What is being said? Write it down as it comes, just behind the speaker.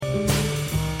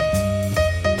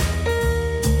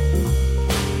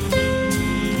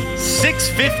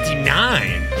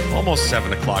6:59. Almost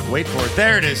 7 o'clock. Wait for it.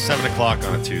 There it is, 7 o'clock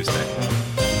on a Tuesday.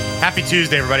 Happy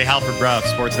Tuesday, everybody. Halford Brough,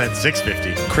 Sportsnet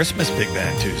 650. Christmas Big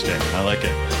Band Tuesday. I like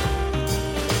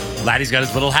it. Laddie's got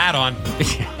his little hat on.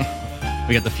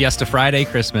 We got the Fiesta Friday,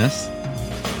 Christmas.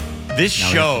 This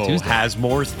show has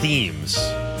more themes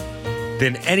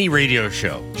than any radio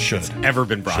show that's ever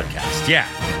been broadcast. Yeah.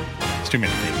 It's too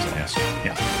many themes, I guess.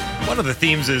 Yeah. One of the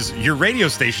themes is your radio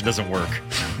station doesn't work.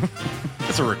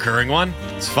 That's a recurring one.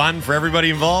 It's fun for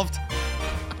everybody involved.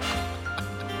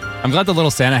 I'm glad the little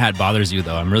Santa hat bothers you,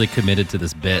 though. I'm really committed to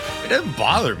this bit. It doesn't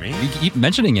bother me. You keep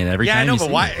mentioning it every time. Yeah, I know, you but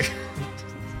see why? it.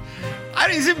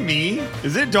 Is it me?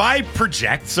 Is it? Do I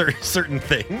project certain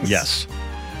things? Yes.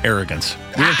 Arrogance.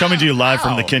 We are coming to you live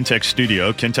from the Kintec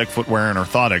studio. Kintec Footwear and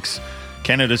Orthotics,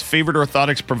 Canada's favorite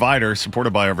orthotics provider,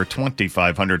 supported by over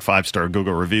 2,500 five-star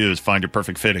Google reviews. Find your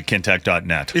perfect fit at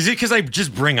kintec.net. Is it because I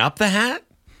just bring up the hat?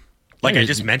 Like I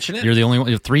just mention it? You're the only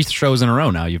one. 3 shows in a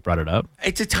row now you've brought it up.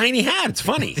 It's a tiny hat. It's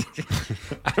funny.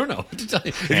 I don't know what to tell you.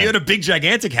 If you had a big,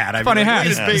 gigantic hat, I'd funny be like,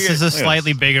 hat. This is a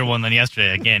slightly bigger one than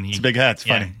yesterday. Again, It's a big hat. It's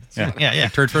funny. Yeah.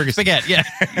 Turd Ferguson. Spaghetti, yeah.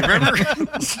 Remember?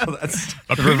 So that's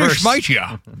A reverse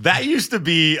mightier. that used to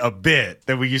be a bit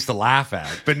that we used to laugh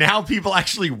at, but now people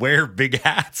actually wear big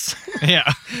hats. Yeah.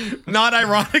 Not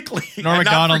ironically. Norm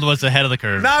Macdonald was ahead of the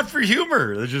curve. Not for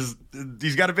humor. They're just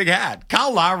he's got a big hat.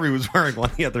 Kyle Lowry was wearing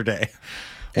one the other day.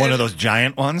 One of those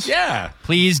giant ones? Yeah.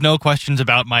 Please, no questions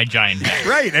about my giant head.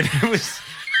 Right. And it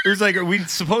was like, are we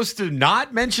supposed to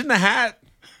not mention the hat?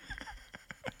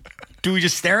 Do we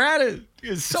just stare at it?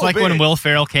 It's like big. when Will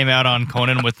Ferrell came out on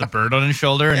Conan with the bird on his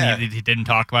shoulder, Yeah. and he didn't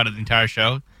talk about it the entire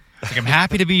show. It's like, I'm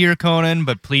happy to be your Conan,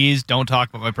 but please don't talk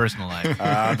about my personal life.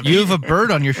 You have a bird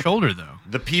on your shoulder, though.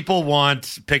 The people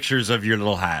want pictures of your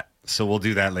little hat, so we'll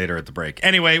do that later at the break.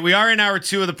 Anyway, we are in hour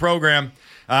 2 of the program.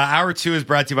 Hour 2 is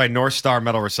brought to you by North Star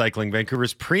Metal Recycling.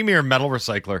 Vancouver's premier metal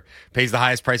recycler pays the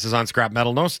highest prices on scrap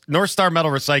metal. North Star Metal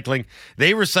Recycling.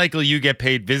 They recycle, you get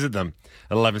paid. Visit them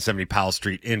at 1170 Powell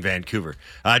Street in Vancouver.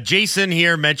 Jason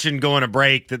here mentioned going a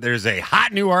break that there's a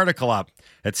hot new article up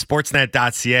at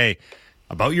sportsnet.ca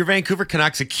about your Vancouver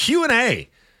Canucks, a Q&A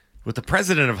with the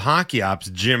president of Hockey Ops,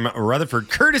 Jim Rutherford,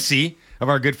 courtesy of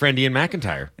our good friend Ian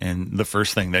McIntyre. And the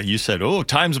first thing that you said,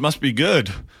 times must be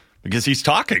good. Because he's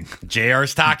talking.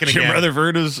 JR's talking again. Jim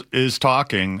Rutherford is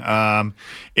talking.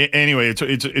 Anyway,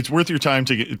 it's worth your time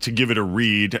to give it a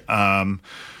read.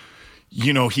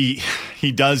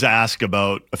 He does ask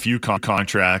about a few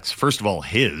contracts. First of all,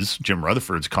 Jim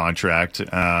Rutherford's contract.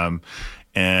 And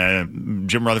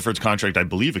Jim Rutherford's contract, I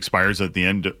believe, expires at the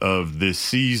end of this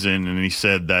season. And he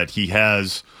said that he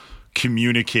has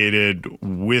communicated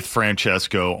with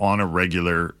Francesco on a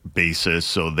regular basis,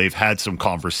 so they've had some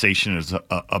conversations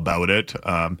about it.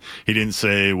 He didn't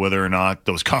say whether or not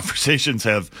those conversations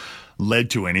have led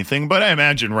to anything, but I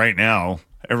imagine right now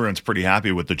everyone's pretty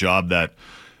happy with the job that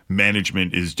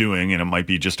management is doing, and it might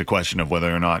be just a question of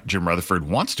whether or not Jim Rutherford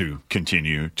wants to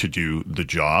continue to do the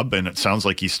job, and it sounds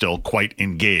like he's still quite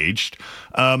engaged.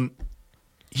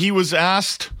 He was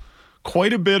asked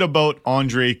quite a bit about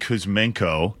Andrei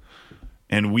Kuzmenko.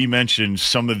 And we mentioned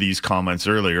some of these comments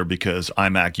earlier because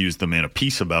IMAC used them in a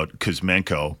piece about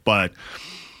Kuzmenko. But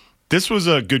this was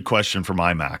a good question from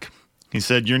IMAC. He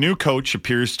said, your new coach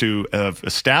appears to have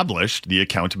established the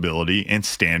accountability and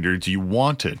standards you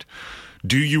wanted.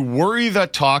 Do you worry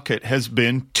that Tocchet has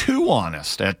been too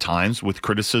honest at times with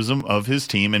criticism of his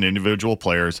team and individual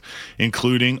players,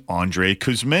 including Andrei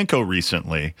Kuzmenko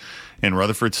recently? And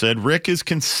Rutherford said, Rick is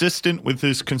consistent with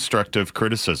his constructive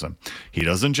criticism. He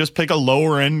doesn't just pick a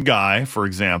lower-end guy, for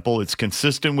example. It's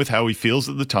consistent with how he feels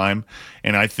at the time,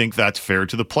 and I think that's fair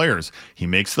to the players. He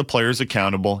makes the players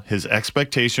accountable. His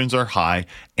expectations are high,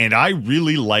 and I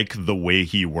really like the way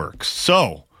he works.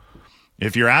 So,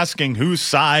 if you're asking whose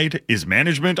side is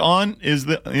management on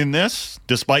in this,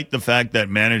 despite the fact that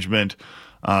management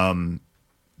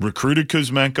recruited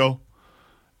Kuzmenko,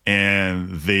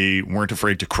 and they weren't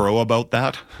afraid to crow about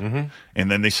that. Mm-hmm. And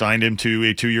then they signed him to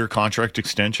a 2-year contract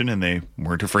extension, and they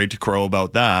weren't afraid to crow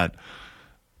about that.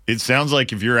 It sounds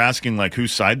like if you're asking like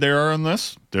whose side they are on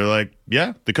this, they're like,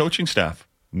 yeah, the coaching staff.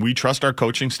 We trust our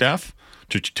coaching staff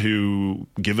to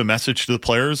give a message to the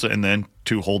players and then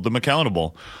to hold them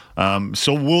accountable.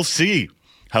 So we'll see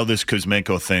how this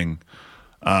Kuzmenko thing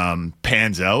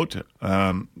pans out.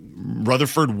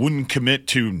 Rutherford wouldn't commit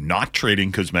to not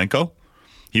trading Kuzmenko.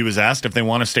 He was asked if they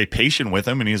want to stay patient with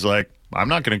him, and he's like, I'm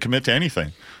not going to commit to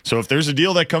anything. So if there's a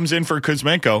deal that comes in for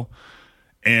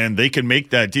and they can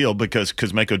make that deal because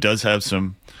Kuzmenko does have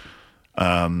some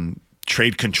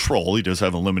trade control, he does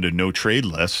have a limited no trade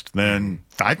list, then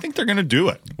I think they're going to do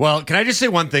it. Well, can I just say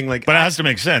one thing? But it has to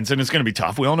make sense, and it's going to be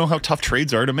tough. We all know how tough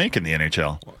trades are to make in the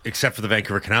NHL. Except for the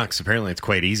Vancouver Canucks. Apparently, it's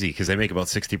quite easy because they make about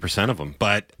 60% of them.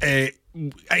 But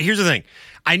here's the thing.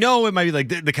 I know it might be like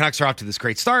the Canucks are off to this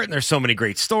great start, and there's so many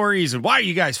great stories, and why are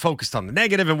you guys focused on the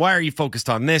negative, and why are you focused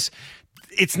on this?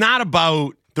 It's not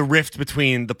about the rift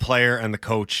between the player and the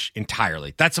coach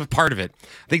entirely. That's a part of it.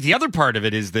 I think the other part of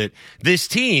it is that this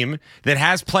team that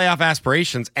has playoff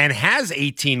aspirations and has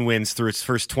 18 wins through its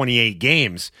first 28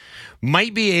 games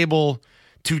might be able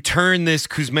to turn this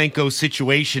Kuzmenko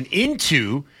situation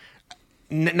into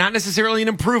not necessarily an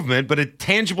improvement, but a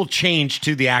tangible change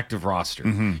to the active roster.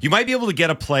 Mm-hmm. You might be able to get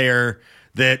a player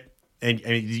that, and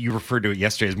you referred to it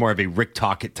yesterday as more of a Rick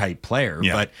Tocchet type player.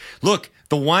 Yeah. But look,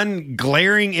 the one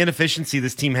glaring inefficiency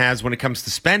this team has when it comes to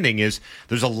spending is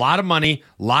there's a lot of money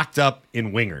locked up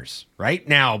in wingers. Right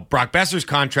now, Brock Besser's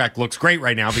contract looks great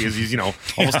right now because he's,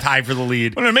 almost tied for the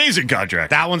lead. What an amazing contract.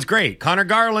 That one's great. Connor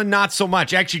Garland, not so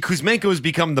much. Actually, Kuzmenko has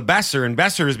become the Besser, and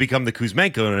Besser has become the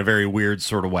Kuzmenko in a very weird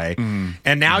sort of way.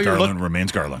 And now Garland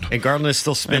remains Garland. And Garland is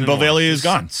still spinning. And Beauvillier is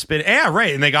gone. Yeah,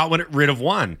 right. And they got rid of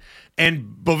one.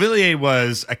 And Beauvillier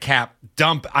was a cap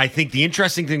dump. I think the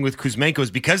interesting thing with Kuzmenko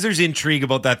is because there's intrigue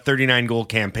about that 39-goal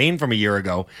campaign from a year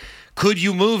ago, could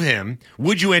you move him?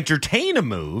 Would you entertain a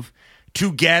move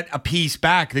to get a piece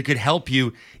back that could help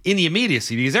you in the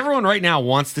immediacy? Because everyone right now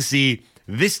wants to see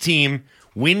this team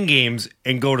win games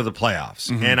and go to the playoffs.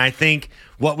 Mm-hmm. And I think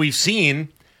what we've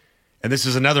seen, and this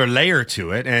is another layer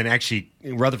to it, and actually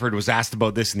Rutherford was asked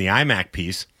about this in the IMAC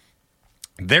piece,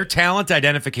 their talent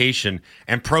identification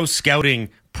and pro scouting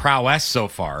prowess so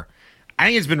far, I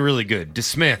think it's been really good.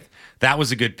 DeSmith, that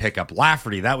was a good pickup.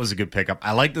 Lafferty, that was a good pickup.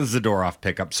 I like the Zadorov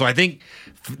pickup. So I think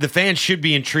the fans should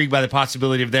be intrigued by the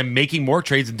possibility of them making more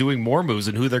trades and doing more moves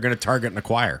and who they're going to target and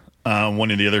acquire. One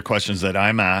of the other questions that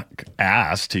IMAC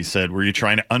asked, he said, were you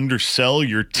trying to undersell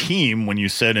your team when you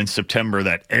said in September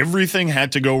that everything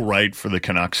had to go right for the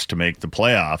Canucks to make the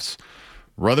playoffs?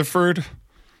 Rutherford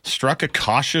struck a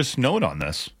cautious note on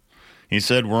this. He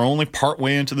said, we're only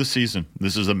partway into the season.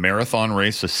 This is a marathon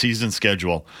race, a season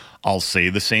schedule. I'll say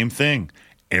the same thing.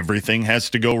 Everything has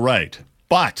to go right.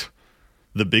 But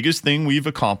the biggest thing we've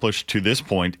accomplished to this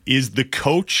point is the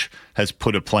coach has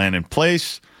put a plan in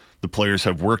place. The players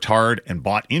have worked hard and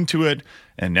bought into it.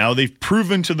 And now they've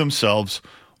proven to themselves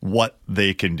what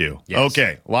they can do. Yes.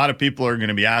 Okay, a lot of people are going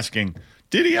to be asking,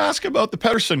 did he ask about the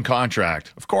Pettersson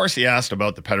contract? Of course he asked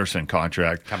about the Pettersson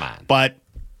contract. Come on. But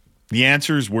the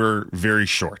answers were very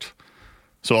short.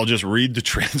 So I'll just read the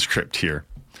transcript here.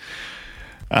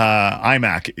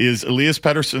 IMAC, is Elias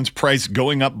Pettersson's price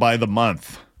going up by the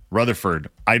month? Rutherford,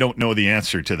 I don't know the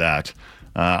answer to that.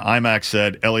 IMAC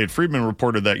said, Elliot Friedman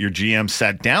reported that your GM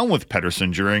sat down with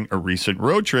Pettersson during a recent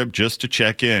road trip just to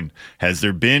check in. Has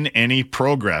there been any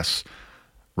progress?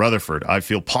 Rutherford, I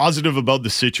feel positive about the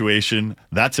situation.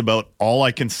 That's about all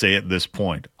I can say at this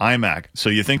point. IMAC, so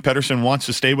you think Pettersson wants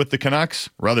to stay with the Canucks?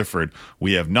 Rutherford,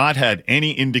 we have not had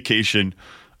any indication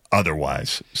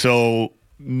otherwise. So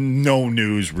no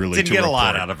news really. Didn't get a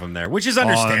lot out of him there, which is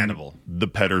understandable. The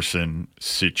Pettersson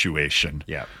situation.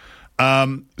 Yeah.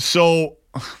 So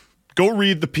go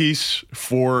read the piece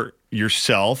for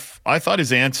yourself. I thought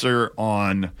his answer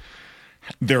on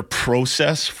their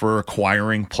process for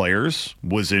acquiring players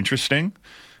was interesting.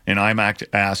 And IMAC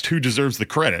asked who deserves the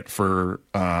credit for,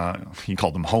 he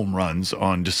called them home runs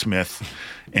on DeSmith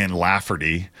and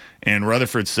Lafferty. And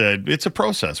Rutherford said, it's a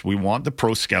process. We want the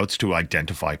pro scouts to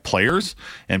identify players.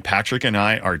 And Patrick and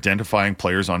I are identifying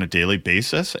players on a daily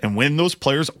basis. And when those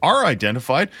players are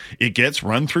identified, it gets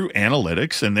run through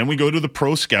analytics. And then we go to the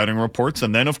pro scouting reports.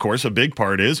 And then, of course, a big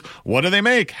part is what do they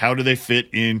make? How do they fit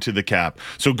into the cap?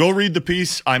 So go read the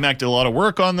piece. IMAC did a lot of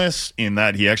work on this in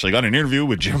that he actually got an interview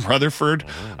with Jim Rutherford.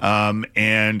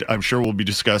 And I'm sure we'll be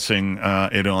discussing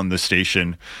it on the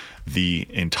station the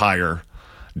entire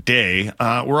day.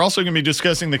 We're also going to be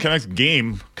discussing the Canucks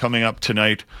game coming up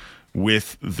tonight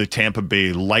with the Tampa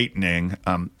Bay Lightning.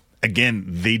 Again,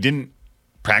 they didn't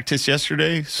practice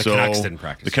yesterday. The Canucks didn't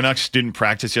practice. The Canucks didn't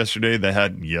practice yesterday. They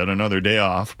had yet another day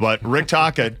off. But Rick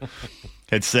Tocchet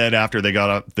had said after they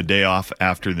got the day off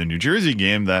after the New Jersey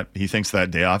game that he thinks that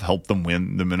day off helped them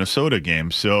win the Minnesota game.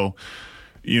 So,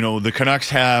 the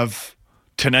Canucks have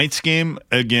tonight's game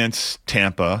against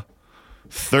Tampa,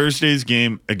 Thursday's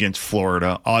game against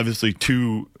Florida. Obviously,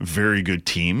 two very good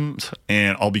teams,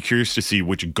 and I'll be curious to see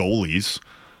which goalies,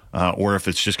 or if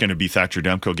it's just going to be Thatcher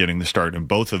Demko getting the start in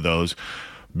both of those,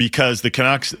 because the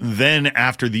Canucks then,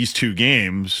 after these two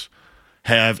games,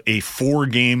 have a 4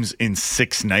 games in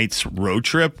 6 nights road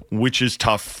trip, which is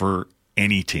tough for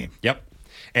any team. Yep.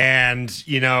 And,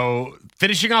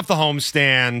 finishing off the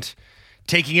homestand,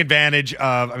 taking advantage,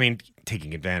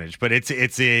 but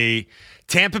it's a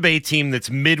Tampa Bay team that's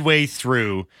midway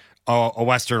through a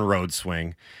Western road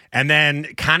swing, and then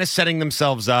kind of setting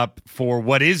themselves up for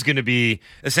what is going to be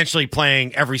essentially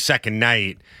playing every second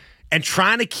night and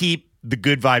trying to keep the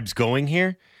good vibes going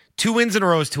here. 2 wins in a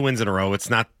row is 2 wins in a row. It's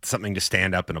not something to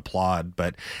stand up and applaud,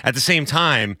 but at the same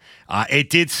time, it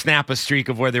did snap a streak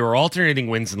of where they were alternating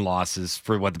wins and losses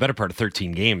for the better part of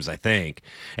 13 games, I think.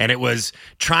 And it was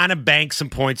trying to bank some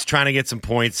points, trying to get some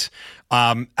points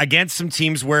against some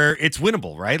teams where it's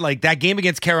winnable, right? Like that game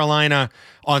against Carolina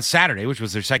on Saturday, which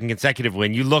was their second consecutive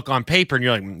win. You look on paper and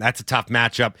you're like, that's a tough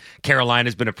matchup.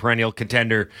 Carolina's been a perennial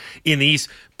contender in the East,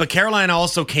 but Carolina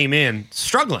also came in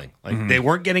struggling. Like they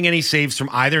weren't getting any saves from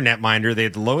either netminder. They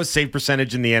had the lowest save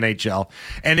percentage in the NHL,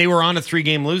 and they were on a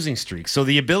 3-game losing streak. So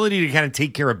the ability to kind of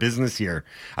take care of business here,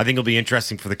 I think will be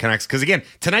interesting for the Canucks. Because again,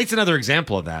 tonight's another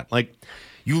example of that. Like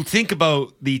you think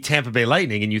about the Tampa Bay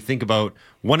Lightning and you think about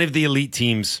one of the elite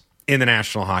teams in the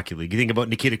National Hockey League. You think about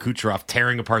Nikita Kucherov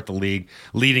tearing apart the league,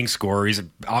 leading scorer. He's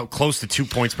close to 2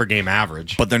 points per game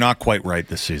average. But they're not quite right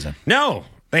this season. No,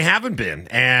 they haven't been.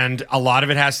 And a lot of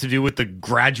it has to do with the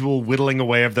gradual whittling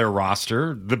away of their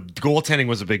roster. The goaltending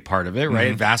was a big part of it,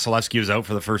 right? Vasilevsky was out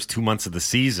for the first 2 months of the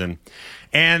season.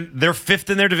 And they're 5th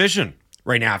in their division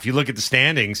right now. If you look at the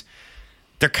standings,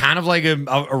 they're kind of like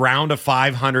around a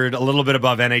 500, a little bit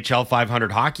above NHL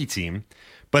 500 hockey team.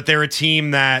 But they're a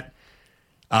team that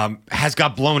has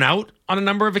got blown out on a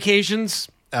number of occasions.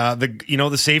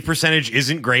 The save percentage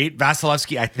isn't great.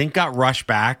 Vasilevsky, I think, got rushed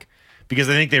back because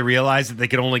I think they realized that they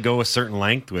could only go a certain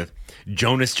length with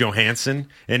Jonas Johansson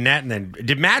in net. And then,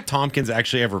 did Matt Tompkins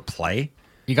actually ever play?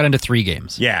 He got into 3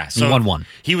 games. Yeah, so he won 1.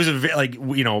 He was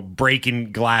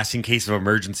breaking glass in case of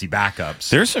emergency backups.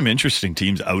 There's some interesting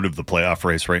teams out of the playoff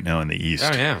race right now in the East.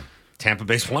 Oh yeah, Tampa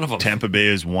Bay's one of them. Tampa Bay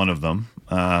is one of them.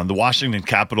 The Washington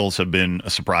Capitals have been a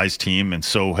surprise team, and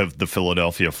so have the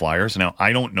Philadelphia Flyers. Now,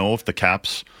 I don't know if the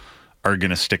Caps are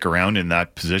going to stick around in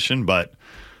that position, but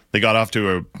they got off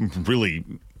to a really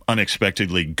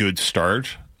unexpectedly good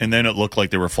start, and then it looked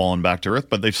like they were falling back to earth,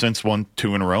 but they've since won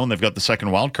 2 in a row, and they've got the second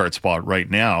wildcard spot right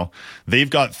now. They've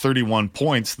got 31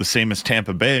 points, the same as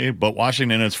Tampa Bay, but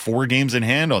Washington has 4 games in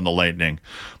hand on the Lightning.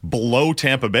 Below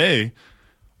Tampa Bay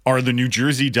are the New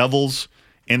Jersey Devils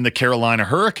and the Carolina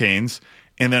Hurricanes,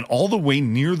 and then all the way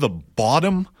near the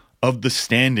bottom of the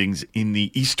standings in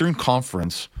the Eastern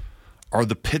Conference are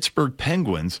the Pittsburgh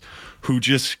Penguins, who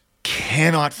just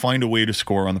cannot find a way to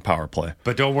score on the power play.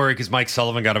 But don't worry, because Mike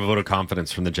Sullivan got a vote of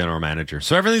confidence from the general manager.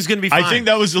 So everything's going to be fine. I think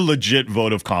that was a legit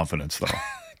vote of confidence, though.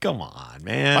 Come on,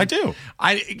 man. I do.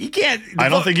 You can't. I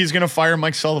don't think he's going to fire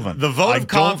Mike Sullivan. The vote of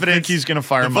confidence. I don't think he's going to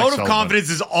fire Mike Sullivan. The vote of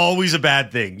confidence is always a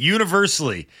bad thing,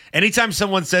 universally. Anytime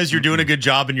someone says you're doing a good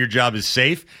job and your job is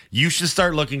safe, you should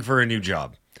start looking for a new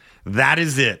job. That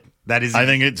is it. I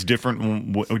think it's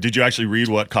different. Did you actually read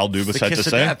what Kyle Dubas had to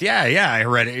say? Death. Yeah, I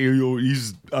read it.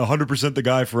 He's 100% the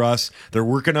guy for us. They're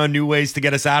working on new ways to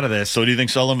get us out of this. So do you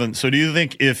think Sullivan? So do you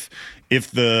think if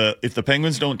the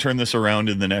Penguins don't turn this around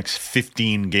in the next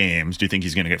 15 games, do you think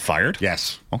he's going to get fired?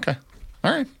 Yes. Okay.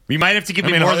 All right. You might have to give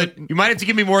me more than you might have to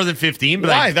give me more than 15.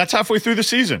 But why? That's halfway through the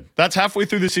season.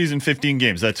 15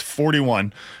 games. That's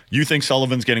 41. You think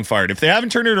Sullivan's getting fired? If they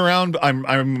haven't turned it around,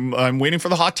 I'm waiting for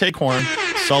the hot take horn.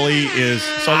 Sully's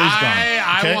gone.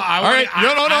 Okay? All right.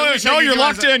 No. You're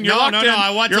locked in. You're locked in.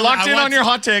 You're locked in on your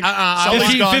hot take.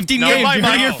 Sully's gone. 15 games.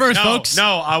 You're here first, folks.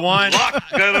 No, I want.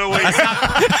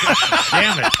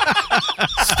 Damn it!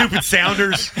 Stupid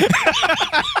Sounders.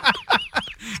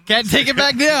 Can't take it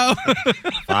back now.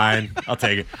 Fine, I'll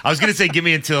take it. I was going to say, give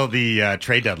me until the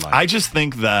trade deadline. I just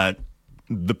think that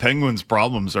the Penguins'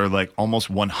 problems are like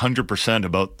almost 100%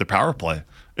 about the power play.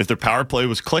 If their power play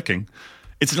was clicking,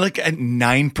 it's like at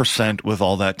 9% with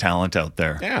all that talent out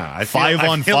there. Yeah, I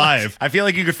feel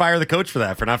like you could fire the coach for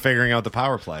that, for not figuring out the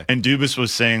power play. And Dubas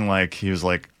was saying,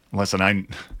 listen,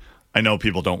 I know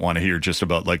people don't want to hear just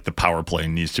about like the power play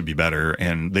needs to be better,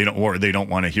 and they don't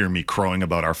want to hear me crowing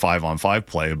about our 5-on-5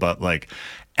 play, but like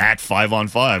at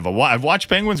 5-on-5, I've watched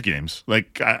Penguins games.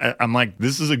 Like I'm like,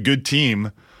 this is a good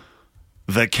team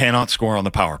that cannot score on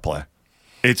the power play.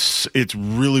 It's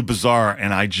really bizarre,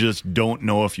 and I just don't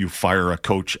know if you fire a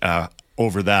coach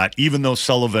over that, even though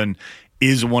Sullivan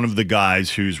is one of the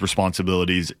guys whose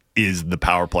responsibilities is the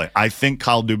power play. I think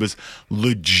Kyle Dubas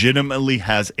legitimately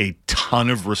has a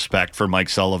ton of respect for Mike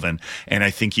Sullivan, and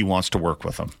I think he wants to work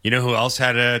with him. You know who else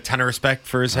had a ton of respect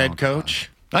for his head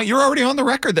coach? Now, you're already on the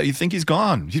record that you think he's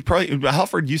gone. He's probably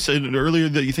Halford. You said earlier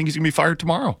that you think he's going to be fired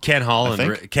tomorrow. Ken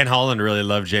Holland really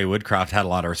loved Jay Woodcroft. Had a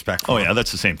lot of respect for him. Oh yeah,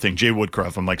 that's the same thing. Jay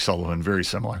Woodcroft and Mike Sullivan, very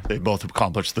similar. They both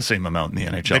accomplished the same amount in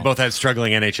the NHL. They both had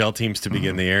struggling NHL teams to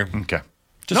begin the year. Okay,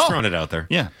 just throwing it out there.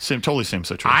 Yeah, totally same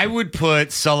situation. I would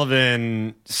put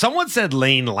Sullivan. Someone said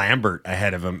Lane Lambert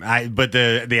ahead of him. But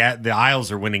the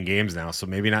Isles are winning games now, so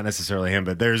maybe not necessarily him.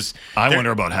 But I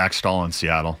wonder about Hackstall in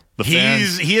Seattle. He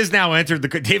has now entered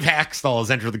Dave Hackstall has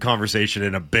entered the conversation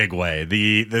in a big way.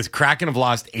 The Kraken have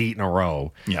lost 8 in a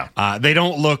row. Yeah, they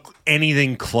don't look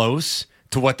anything close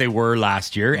to what they were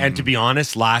last year. And to be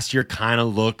honest, last year kind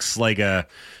of looks like a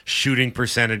shooting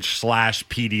percentage /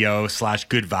 PDO /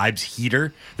 good vibes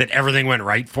heater that everything went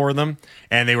right for them.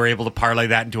 And they were able to parlay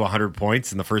that into 100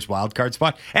 points in the first wild card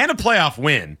spot and a playoff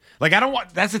win. Like,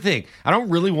 that's the thing. I don't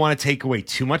really want to take away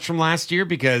too much from last year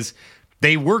because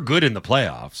they were good in the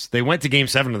playoffs. They went to game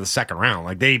 7 of the second round.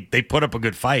 Like, they put up a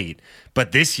good fight.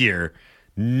 But this year,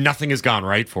 nothing has gone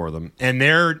right for them. And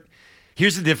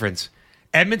here's the difference.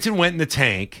 Edmonton went in the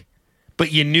tank,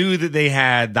 but you knew that they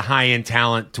had the high-end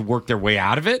talent to work their way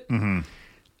out of it. Mm-hmm.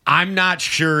 I'm not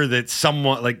sure that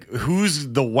someone, like, who's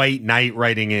the white knight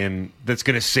writing in that's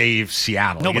going to save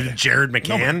Seattle? Nobody. Like, Jared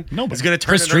McCann? Nobody. Is going to turn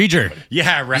Chris Streeter.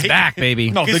 Yeah, right. He's back,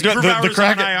 baby. No, the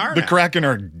The Kraken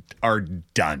are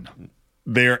done.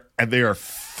 They are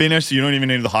finished. You don't even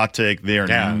need the hot take. They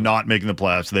are not making the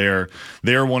playoffs.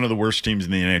 They are one of the worst teams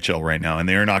in the NHL right now, and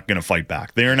they are not going to fight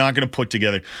back. They are not going to put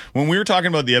together. When we were talking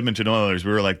about the Edmonton Oilers,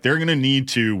 we were like, they're going to need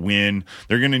to win.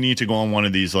 They're going to need to go on one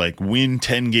of these like win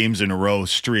 10 games in a row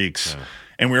streaks. Yeah.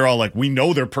 And we were all like, we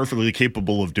know they're perfectly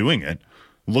capable of doing it.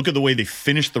 Look at the way they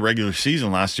finished the regular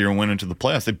season last year and went into the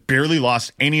playoffs. They barely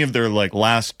lost any of their like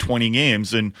last 20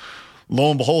 games, and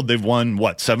lo and behold, they've won,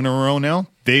 7 in a row now?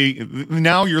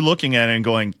 Now you're looking at it and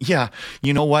going, yeah,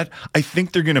 you know what? I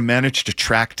think they're going to manage to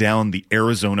track down the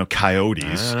Arizona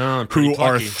Coyotes, who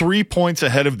are 3 points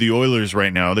ahead of the Oilers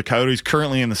right now. The Coyotes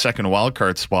currently in the second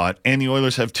wildcard spot, and the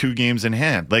Oilers have 2 games in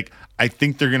hand. Like, I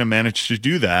think they're going to manage to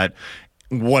do that.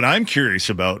 What I'm curious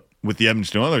about with the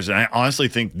Edmonton Oilers, and I honestly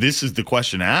think this is the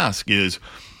question to ask, is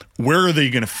where are they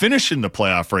going to finish in the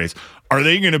playoff race? Are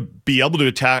they going to be able to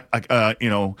attack,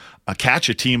 catch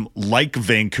a team like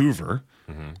Vancouver,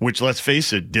 which, let's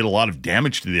face it, did a lot of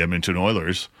damage to the Edmonton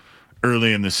Oilers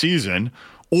early in the season?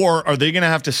 Or are they going to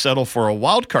have to settle for a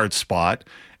wild card spot,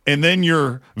 and then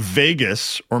you're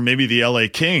Vegas or maybe the LA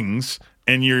Kings,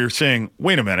 and you're saying,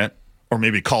 wait a minute, or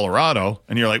maybe Colorado,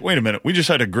 and you're like, wait a minute, we just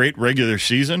had a great regular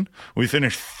season. We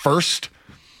finished first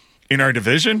in our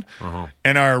division,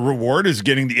 and our reward is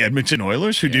getting the Edmonton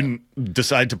Oilers, who didn't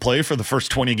decide to play for the first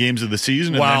 20 games of the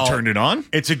season and then turned it on.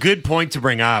 It's a good point to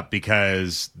bring up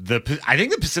because I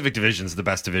think the Pacific Division is the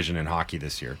best division in hockey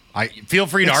this year. I feel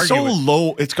free to argue. It's so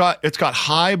low. It's got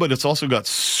high, but it's also got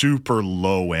super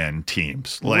low end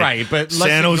teams. Like, right, but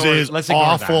San Jose is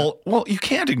awful. That. Well, you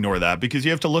can't ignore that because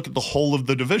you have to look at the whole of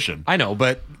the division. I know,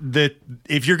 but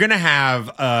if you're going to have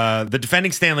the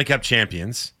defending Stanley Cup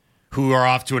champions, who are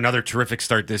off to another terrific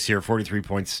start this year, 43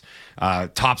 points,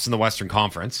 tops in the Western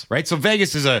Conference, right? So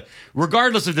Vegas is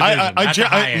regardless of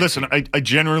division. I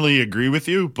generally agree with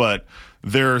you, but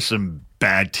there are some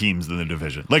bad teams in the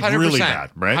division, like 100%, really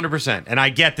bad, right? 100%. And I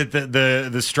get that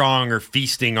the strong are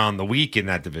feasting on the weak in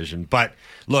that division, but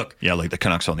look, like the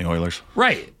Canucks on the Oilers,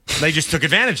 right? They just took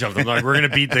advantage of them. Like, we're going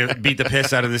to beat the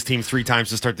piss out of this team 3 times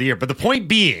to start the year. But the point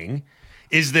being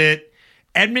is that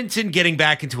Edmonton getting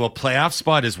back into a playoff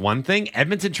spot is one thing.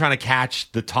 Edmonton trying to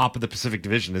catch the top of the Pacific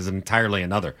Division is entirely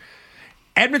another.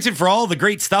 Edmonton, for all the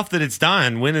great stuff that it's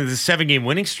done, winning the 7-game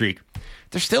winning streak,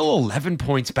 they're still 11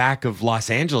 points back of Los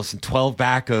Angeles and 12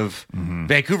 back of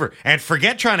Vancouver. And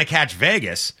forget trying to catch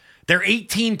Vegas. They're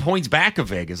 18 points back of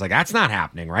Vegas. Like, that's not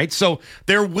happening, right? So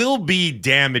there will be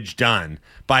damage done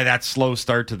by that slow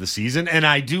start to the season, and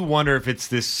I do wonder if it's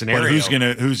this scenario.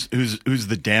 But who's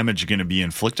the damage going to be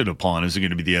inflicted upon? Is it going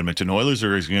to be the Edmonton Oilers,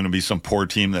 or is it going to be some poor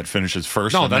team that finishes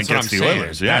first and then gets the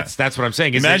Oilers? Yeah, that's what I'm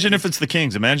saying. Imagine if it's the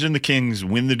Kings. Imagine the Kings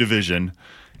win the division,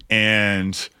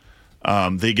 and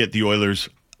they get the Oilers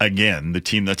again, the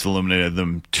team that's eliminated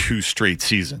them 2 straight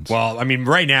seasons. Well, I mean,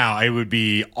 right now it would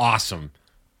be awesome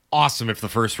if the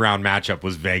first round matchup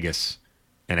was Vegas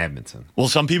and Edmonton. Well,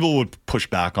 some people would push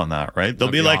back on that, right?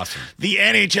 They'll be like, awesome. The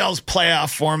NHL's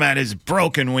playoff format is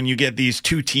broken when you get these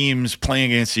 2 teams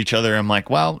playing against each other. I'm like,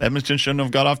 well, Edmonton shouldn't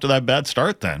have got off to that bad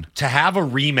start then. To have a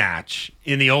rematch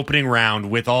in the opening round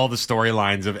with all the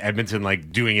storylines of Edmonton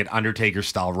like doing it Undertaker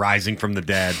style, rising from the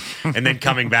dead, and then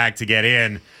coming back to get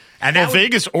in. And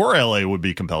Vegas or LA would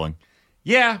be compelling.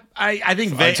 Yeah, I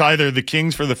think It's either the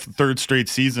Kings for the third straight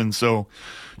season, so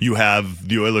you have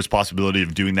the Oilers' possibility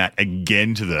of doing that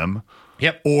again to them.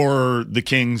 Yep. Or the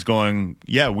Kings going,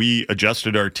 yeah, we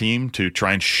adjusted our team to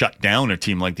try and shut down a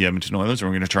team like the Edmonton Oilers, and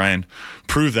we're going to try and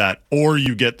prove that. Or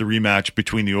you get the rematch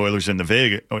between the Oilers and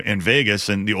Vegas,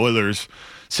 and the Oilers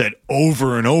said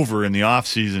over and over in the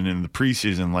offseason and in the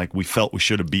preseason, like, we felt we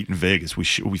should have beaten Vegas. We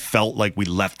felt like we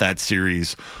left that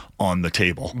series on the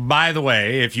table. By the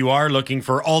way, if you are looking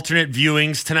for alternate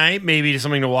viewings tonight, maybe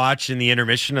something to watch in the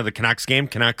intermission of the Canucks game,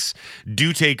 Canucks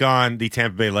do take on the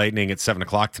Tampa Bay Lightning at 7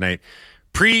 o'clock tonight.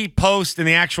 Pre-post in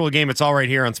the actual game, it's all right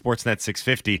here on Sportsnet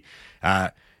 650.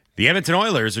 The Edmonton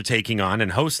Oilers are taking on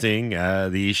and hosting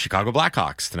the Chicago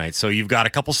Blackhawks tonight. So you've got a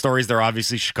couple stories there,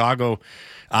 obviously, Chicago.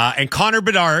 And Connor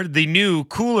Bedard, the new,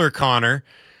 cooler Connor,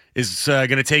 is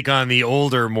going to take on the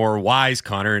older, more wise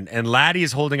Connor. And Laddie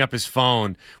is holding up his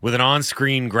phone with an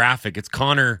on-screen graphic. It's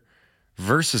Connor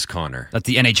versus Connor. That's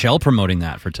the NHL promoting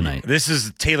that for tonight. This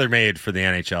is tailor-made for the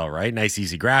NHL, right? Nice,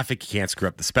 easy graphic. You can't screw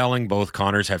up the spelling. Both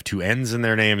Connors have two N's in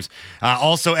their names.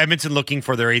 Also, Edmonton looking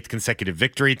for their 8th consecutive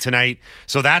victory tonight.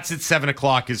 So that's at 7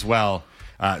 o'clock as well.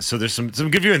 So there's some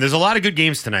good viewing. There's a lot of good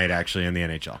games tonight, actually, in the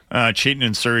NHL. Chayton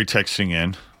and Surrey texting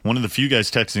in. One of the few guys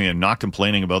texting in, not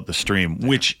complaining about the stream,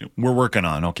 which we're working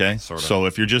on, okay? Sort of. So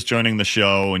if you're just joining the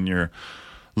show and you're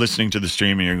listening to the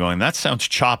stream and you're going, that sounds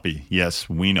choppy. Yes,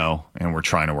 we know, and we're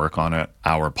trying to work on it.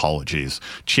 Our apologies.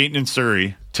 Chayton and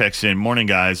Surrey text in, morning,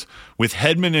 guys. With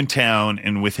Hedman in town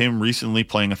and with him recently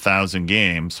playing 1,000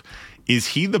 games, is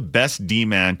he the best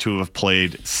D-man to have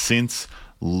played since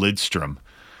Lidstrom?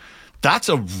 That's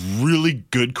a really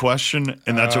good question,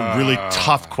 and that's a really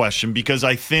tough question because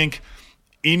I think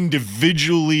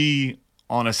individually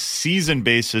on a season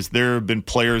basis, there have been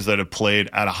players that have played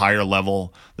at a higher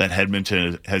level that Hedman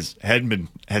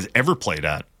has ever played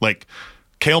at. Like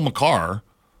Cale Makar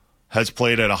has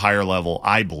played at a higher level,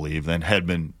 I believe, than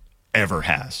Hedman ever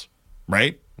has,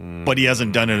 right? But he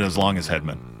hasn't done it as long as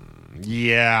Hedman.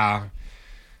 Yeah.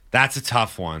 That's a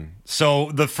tough one.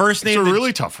 So the first name, it's a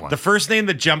really tough one. The first name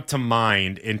that jumped to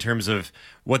mind in terms of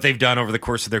what they've done over the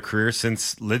course of their career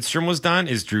since Lidstrom was done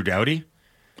is Drew Doughty.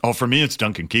 Oh, for me, it's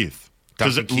Duncan Keith.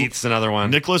 Duncan Keith's another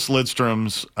one. Nicholas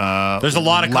Lidstrom's there's a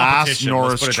lot of last competition.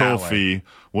 Norris Trophy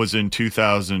was in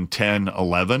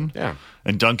 2010-11. Yeah.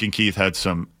 And Duncan Keith had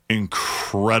some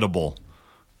incredible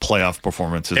playoff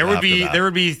performances. There would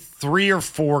be 3 or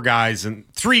 4 guys and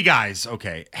 3 guys.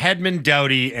 Okay, Hedman,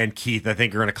 Doughty, and Keith. I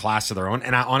think are in a class of their own.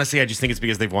 And honestly, I just think it's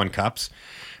because they've won cups.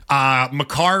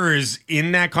 Makar is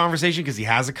in that conversation because he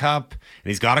has a cup and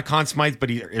he's got a Conn Smythe, but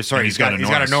he's got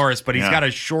a Norris, but he's got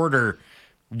a shorter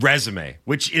resume,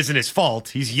 which isn't his fault.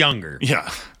 He's younger. Yeah.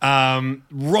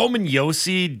 Roman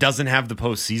Josi doesn't have the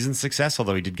postseason success,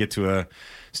 although he did get to a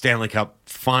Stanley Cup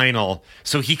final,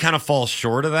 so he kind of falls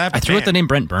short of that. I threw out the name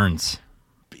Brent Burns.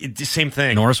 Same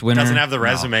thing. Norris winner. Doesn't have the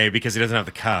resume because he doesn't have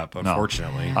the cup,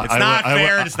 unfortunately. No. It's not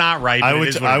fair and it's not right,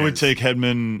 but I would take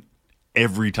Hedman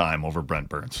every time over Brent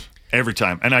Burns. Every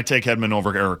time. And I take Hedman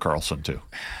over Erik Karlsson, too.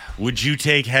 Would you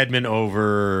take Hedman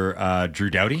over Drew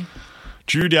Doughty?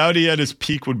 Drew Doughty at his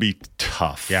peak would be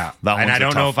tough. Yeah. That and I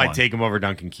don't know if I'd I'd take him over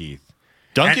Duncan Keith.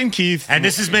 Keith. And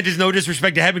this is meant as no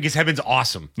disrespect to Hedman because Hedman's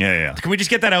awesome. Yeah. Can we just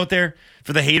get that out there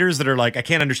for the haters that are like, I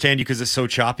can't understand you because it's so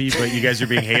choppy, but you guys are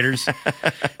being haters?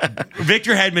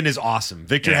 Victor Hedman is awesome.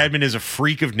 Victor Hedman is a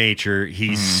freak of nature.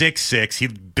 He's 6'6".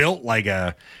 He's built like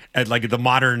the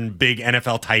modern big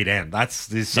NFL tight end.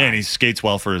 That's his size. Yeah, and he skates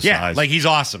well for his size. Like he's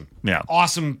awesome. Yeah.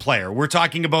 Awesome player. We're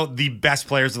talking about the best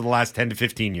players of the last 10 to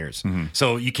 15 years.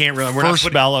 So you can't really...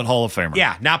 First ballot Hall of Famer.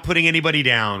 Yeah, not putting anybody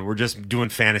down. We're just doing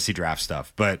fantasy draft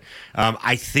stuff. But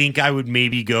I think I would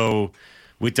maybe go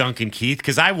with Duncan Keith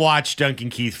because I watched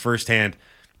Duncan Keith firsthand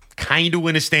kind of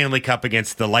win a Stanley Cup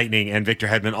against the Lightning and Victor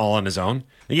Hedman all on his own.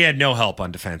 He had no help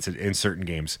on defense in certain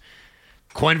games.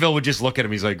 Quenneville would just look at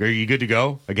him. He's like, are you good to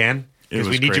go again? Because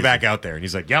we need you back out there. And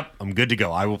he's like, yep, I'm good to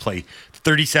go. I will play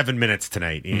 37 minutes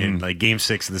tonight in like Game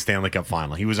 6 of the Stanley Cup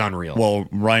Final. He was unreal. Well,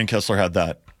 Ryan Kessler had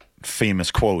that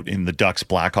famous quote in the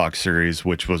Ducks-Blackhawks series,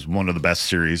 which was one of the best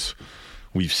series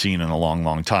we've seen in a long,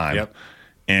 long time. Yep.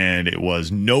 And it was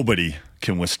nobody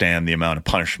can withstand the amount of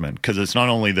punishment because it's not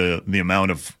only the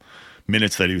amount of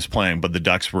minutes that he was playing, but the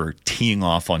Ducks were teeing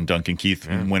off on Duncan Keith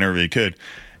whenever they could.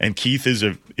 And Keith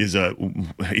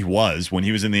he was when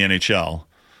he was in the NHL.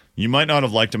 You might not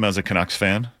have liked him as a Canucks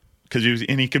fan because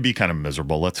he could be kind of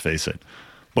miserable. Let's face it,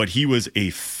 but he was a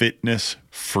fitness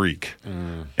freak,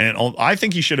 and I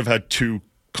think he should have had 2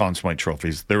 Conn Smythe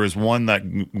trophies. There was one that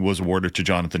was awarded to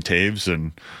Jonathan Toews,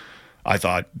 and I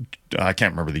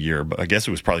can't remember the year, but I guess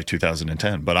it was probably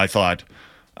 2010. But I thought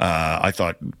I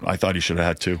thought he should have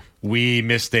had 2. We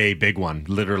missed a big one,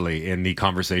 literally, in the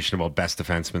conversation about best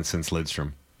defenseman since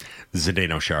Lidstrom.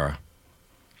 Zdeno Chara.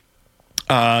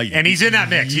 And he's in that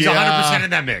mix. He's 100% in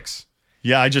that mix.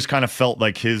 Yeah, I just kind of felt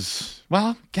like his.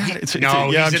 Well, God, he's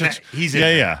in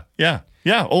there.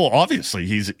 Yeah. Oh, obviously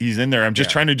he's in there. I'm just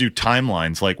trying to do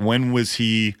timelines. Like when was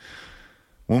he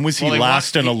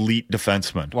last an elite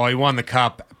defenseman? Well, he won the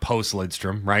cup post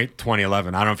Lidstrom, right?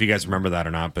 2011. I don't know if you guys remember that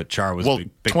or not, but Chara was big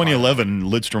 2011.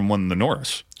 Lidstrom won the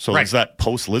Norris. So is that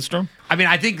post Lidstrom? I mean,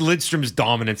 I think Lidstrom's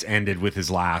dominance ended with his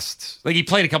last. Like he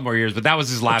played a couple more years, but that was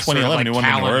his last 2011. Sort of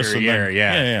he won the Norris year.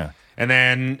 Yeah. And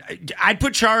then I'd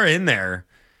put Chara in there.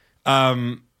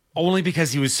 Only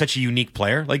because he was such a unique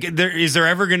player. Like, is there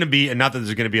ever going to be, and not that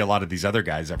there's going to be a lot of these other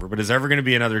guys ever, but is there ever going to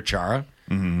be another Chara?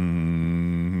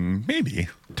 Maybe.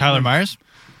 Tyler Myers?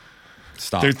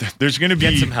 Stop. There's going to be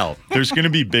Get some help. There's going to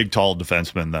be big, tall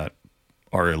defensemen that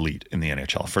are elite in the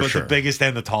NHL for sure. The biggest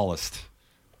and the tallest.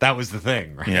 That was the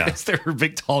thing, right? Yeah. There were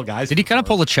big, tall guys. Did he kind of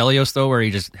pull the Chelios, though, where he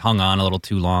just hung on a little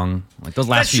too long? Like those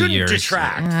last few years. That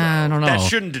shouldn't detract. I don't know. That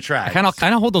shouldn't detract. I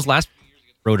kind of hold those last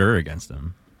Roder against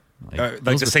him. Like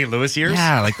the St. Louis years?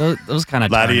 Yeah, like those kind of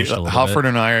Laddie, tarnished a little Halford bit.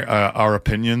 and I, our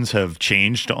opinions have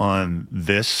changed on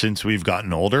this since we've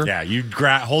gotten older. Yeah, you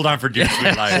hold on for dear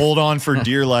sweet life. Hold on for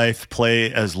dear life.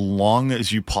 Play as long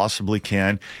as you possibly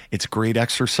can. It's great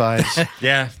exercise.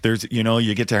 Yeah. There's,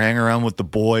 you get to hang around with the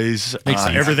boys.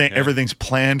 Everything's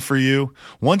planned for you.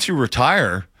 Once you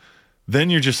retire, then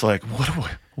you're just like, what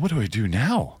do I do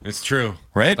now? It's true.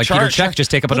 Right? Like Peter Cech, just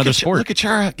take up another sport. Look at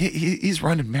Chara. He's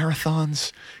running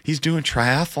marathons. He's doing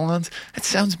triathlons. That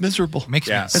sounds miserable. Makes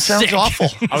me That sounds sick. awful.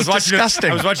 I was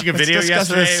watching a video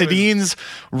yesterday. Sadine's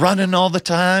running all the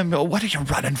time. What are you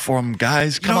running from,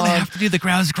 guys? You Come don't on. have to do the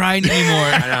grounds grind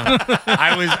anymore.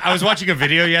 I was watching a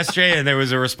video yesterday, and there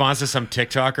was a response to some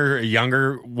TikToker, a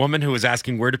younger woman who was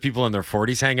asking, where do people in their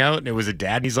 40s hang out? And it was a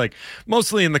dad. And he's like,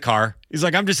 mostly in the car. He's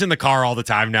like, I'm just in the car all the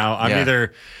time now. I'm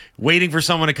either waiting for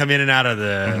someone to come in and out of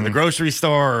the grocery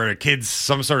store or a kid's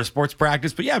some sort of sports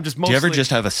practice. But yeah, I'm just mostly. Do you ever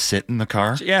just have a sit in the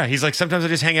car? Yeah, he's like, sometimes I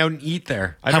just hang out and eat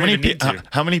there. How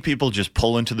many people just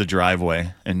pull into the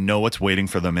driveway and know what's waiting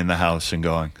for them in the house and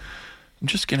going, I'm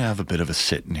just gonna have a bit of a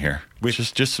sit in here.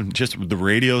 Just the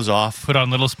radio's off. Put on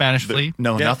Little Spanish Flea?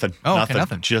 No, nothing. Oh, nothing. okay,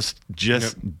 nothing. Just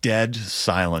dead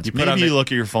silence. You Maybe you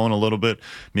look at your phone a little bit.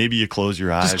 Maybe you close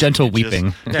your eyes. Just gentle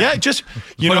weeping. Just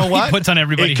you know what? He puts on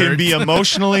Everybody It can Hurts. be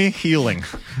emotionally healing.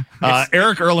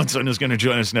 Eric Erlinson is going to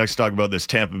join us next to talk about this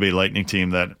Tampa Bay Lightning team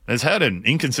that has had an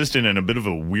inconsistent and a bit of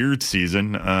a weird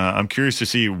season. I'm curious to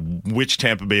see which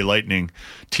Tampa Bay Lightning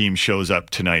team shows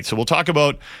up tonight. So we'll talk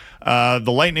about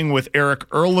the Lightning with Eric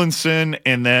Erlinson,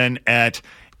 and then at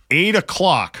 8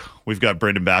 o'clock, we've got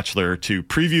Brendan Batchelor to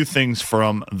preview things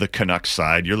from the Canucks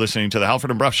side. You're listening to the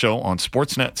Halford and Bruff Show on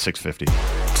Sportsnet 650.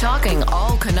 Talking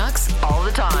all Canucks all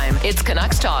the time. It's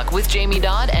Canucks Talk with Jamie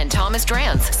Dodd and Thomas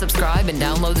Drance. Subscribe and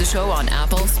download the show on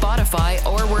Apple, Spotify,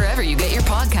 or wherever you get your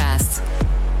podcasts.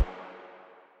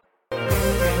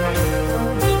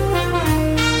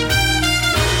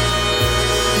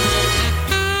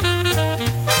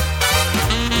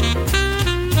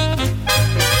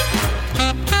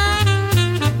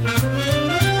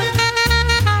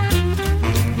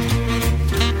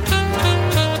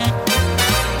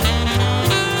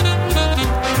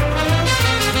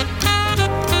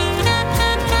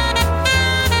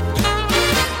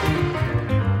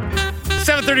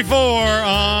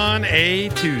 On a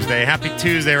Tuesday. Happy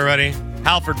Tuesday, everybody.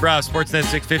 Halford Bruff, Sportsnet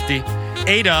 650.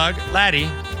 A-Dog, Laddie,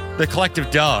 the collective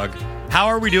dog. How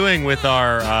are we doing with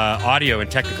our audio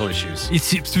and technical issues?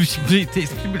 Seems to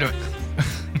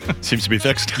be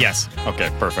fixed? Yes.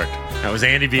 Okay, perfect. That was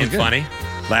Andy being funny.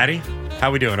 Laddie,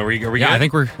 how we doing? Are we good? I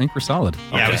think we're solid.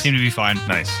 Yeah, we seem to be fine.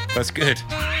 Nice. That's good.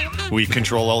 We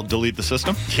Control-Alt-Delete the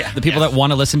system? Yeah. The people that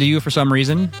want to listen to you for some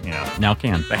reason, now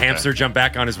can. The hamster jumped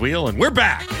back on his wheel, and we're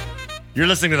back. You're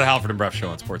listening to the Halford and Bruff Show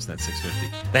on Sportsnet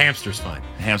 650. The hamster's fine.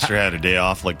 The hamster had a day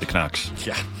off like the Canucks.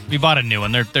 Yeah. We bought a new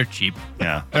one. They're cheap.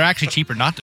 Yeah. They're actually cheaper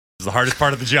not to. It's the hardest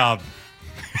part of the job.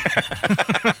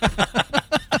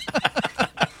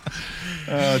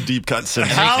 Deep cut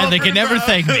sentence. And they can never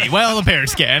thank me. Well, the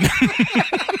Bears can.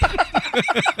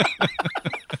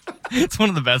 It's one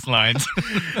of the best lines.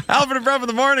 Halford and Bruff in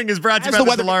the Morning is brought to you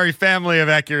by the Dilawri family of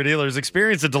Acura dealers.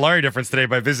 Experience the Dilawri difference today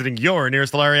by visiting your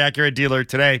nearest Dilawri Acura dealer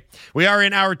today. We are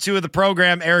in hour 2 of the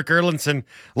program. Eric Erlinson,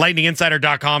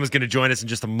 lightninginsider.com, is going to join us in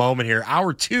just a moment here.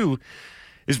 Hour 2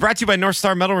 is brought to you by North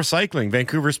Star Metal Recycling.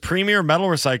 Vancouver's premier metal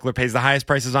recycler pays the highest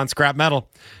prices on scrap metal.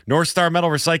 North Star Metal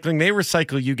Recycling, they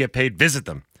recycle, you get paid. Visit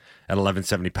them at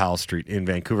 1170 Powell Street in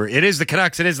Vancouver. It is the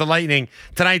Canucks. It is the Lightning.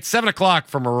 Tonight, 7 o'clock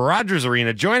from Rogers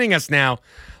Arena. Joining us now,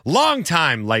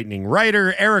 longtime Lightning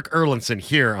writer Eric Erlinson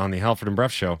here on the Halford and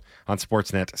Bruff Show on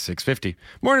Sportsnet 650.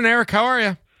 Morning, Eric. How are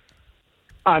you?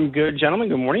 I'm good, gentlemen.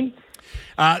 Good morning.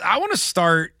 I want to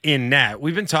start in net.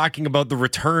 We've been talking about the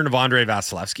return of Andrei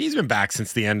Vasilevskiy. He's been back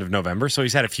since the end of November, so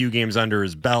he's had a few games under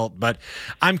his belt. But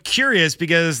I'm curious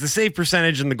because the save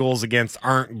percentage and the goals against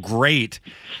aren't great.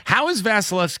 How has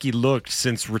Vasilevskiy looked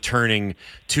since returning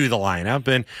to the lineup?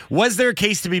 And was there a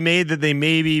case to be made that they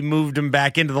maybe moved him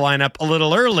back into the lineup a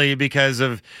little early because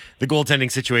of the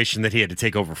goaltending situation that he had to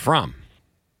take over from?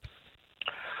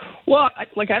 Well, I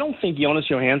don't think Jonas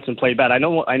Johansson played bad. I know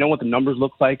what the numbers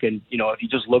look like, and if you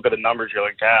just look at the numbers, you're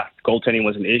like, goaltending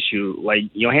was an issue. Like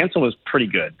Johansson was pretty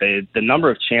good. The number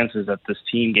of chances that this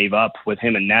team gave up with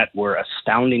him in net were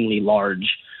astoundingly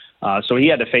large. So he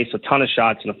had to face a ton of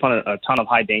shots and a ton of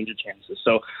high danger chances.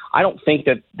 So I don't think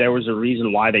that there was a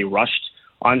reason why they rushed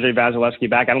Andrei Vasilevskiy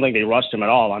back. I don't think they rushed him at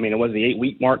all. I mean, it was the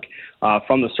 8-week mark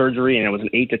from the surgery, and it was an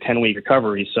 8 to 10 week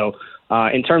recovery. So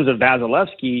in terms of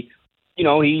Vasilevskiy,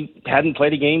 he hadn't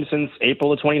played a game since April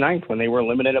the 29th when they were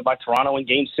eliminated by Toronto in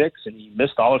Game 6, and he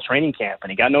missed all of training camp, and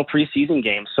he got no preseason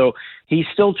games. So he's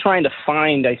still trying to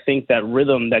find, I think, that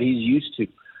rhythm that he's used to.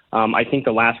 I think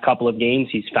the last couple of games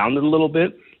he's found it a little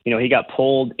bit. He got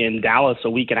pulled in Dallas a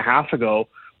week and a half ago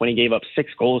when he gave up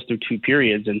 6 goals through 2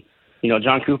 periods, and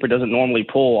John Cooper doesn't normally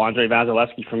pull Andrei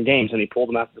Vasilevskiy from games, and he pulled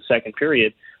him after the second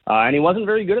period. And he wasn't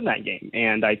very good in that game.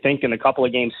 And I think in a couple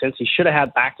of games since, he should have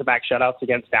had back-to-back shutouts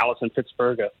against Dallas and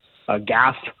Pittsburgh. A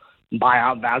gaffed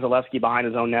buyout Vasilevskiy behind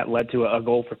his own net led to a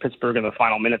goal for Pittsburgh in the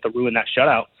final minute to ruin that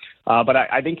shutout. But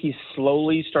I think he's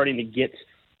slowly starting to get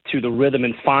to the rhythm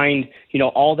and find,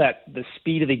 all that, the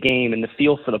speed of the game and the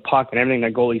feel for the puck and everything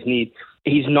that goalies need.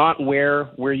 He's not where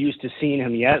we're used to seeing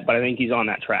him yet, but I think he's on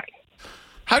that track.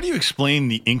 How do you explain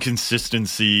the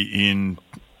inconsistency in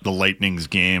the Lightning's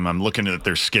game? I'm looking at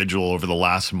their schedule over the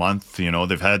last month.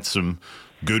 They've had some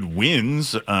good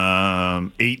wins,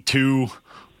 8-2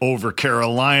 over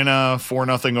Carolina,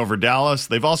 4-0 over Dallas.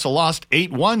 They've also lost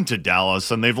 8-1 to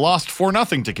Dallas, and they've lost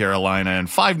 4-0 to Carolina and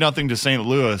 5-0 to St.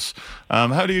 Louis.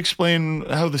 How do you explain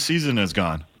how the season has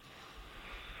gone?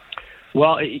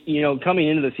 Well, coming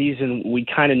into the season, we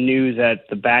kind of knew that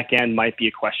the back end might be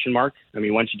a question mark. I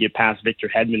mean, once you get past Victor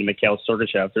Hedman and Mikhail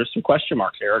Sergachev, there's some question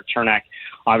marks. Eric Chernak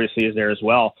obviously is there as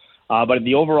well. But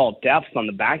the overall depth on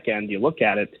the back end, you look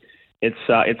at it,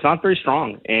 it's not very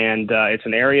strong. And it's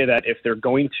an area that if they're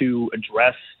going to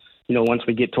address, once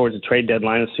we get towards the trade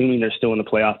deadline, assuming they're still in the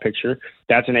playoff picture,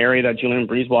 that's an area that Julien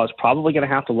Brisebois is probably going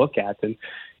to have to look at. And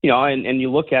and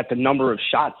you look at the number of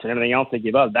shots and everything else they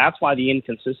give up, that's why the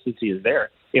inconsistency is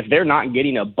there. If they're not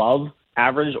getting above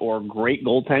average or great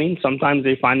goaltending, sometimes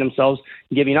they find themselves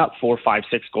giving up 4, 5,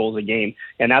 6 goals a game,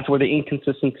 and that's where the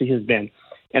inconsistency has been.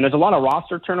 And there's a lot of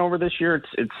roster turnover this year.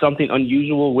 It's something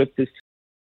unusual with this.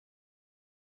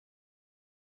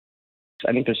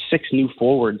 I think there's 6 new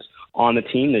forwards on the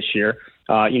team this year.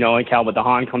 And Calvin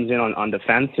DeHaan comes in on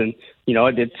defense, and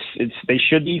they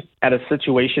should be at a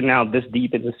situation now this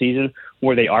deep in the season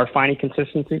where they are finding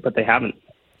consistency, but they haven't.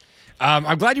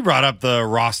 I'm glad you brought up the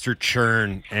roster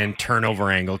churn and turnover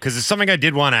angle because it's something I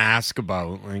did want to ask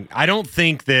about. I don't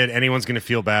think that anyone's going to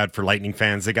feel bad for Lightning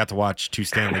fans. They got to watch 2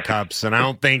 Stanley Cups, and I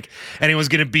don't think anyone's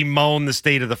going to bemoan the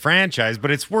state of the franchise,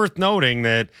 but it's worth noting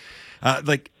that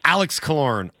Alex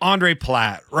Killorn, Andre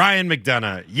Platt, Ryan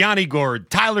McDonough, Yanni Gourde,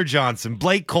 Tyler Johnson,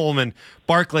 Blake Coleman,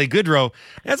 Barclay Goodrow.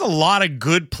 That's a lot of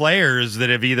good players that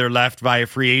have either left via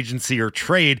free agency or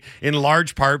trade, in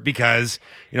large part because,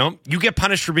 you get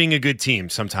punished for being a good team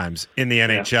sometimes in the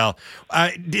NHL.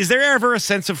 Is there ever a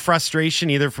sense of frustration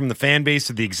either from the fan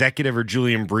base of the executive or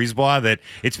Julien Brisebois that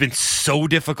it's been so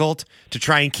difficult to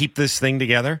try and keep this thing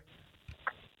together?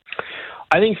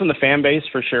 I think from the fan base,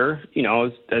 for sure,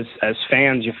 as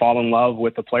fans, you fall in love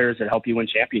with the players that help you win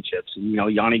championships. And,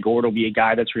 Yanni Gourde will be a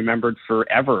guy that's remembered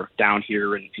forever down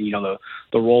here, and the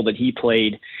role that he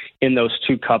played in those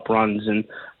 2 cup runs and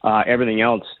everything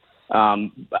else.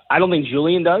 I don't think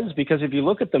Julien does, because if you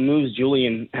look at the moves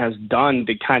Julien has done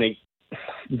to kind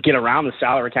of get around the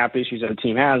salary cap issues that the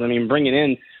team has, I mean, bringing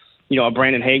in, a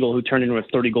Brandon Hagel who turned into a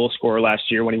 30-goal scorer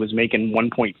last year when he was making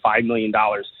 $1.5 million.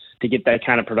 To get that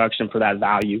kind of production for that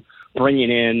value, bringing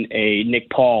in a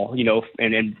Nick Paul,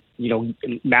 and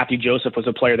Matthew Joseph was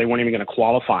a player they weren't even going to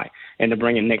qualify, and to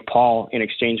bring in Nick Paul in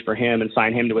exchange for him and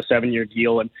sign him to a 7-year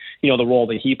deal, and the role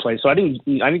that he plays. So I think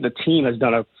the team has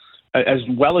done as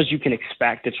well as you can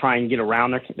expect to try and get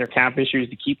around their cap issues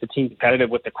to keep the team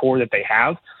competitive with the core that they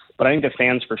have. But I think the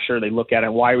fans, for sure, they look at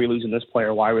it. Why are we losing this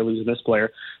player? Why are we losing this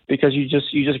player? Because you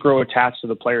just grow attached to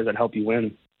the players that help you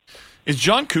win. Is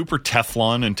John Cooper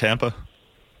Teflon in Tampa?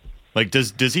 Like,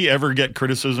 does he ever get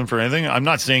criticism for anything? I'm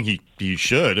not saying he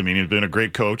should. I mean, he's been a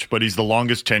great coach, but he's the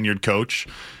longest tenured coach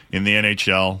in the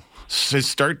NHL. His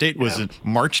start date was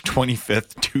March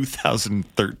 25th,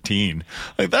 2013.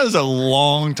 Like, that is a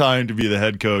long time to be the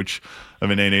head coach of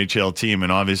an NHL team,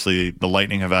 and obviously the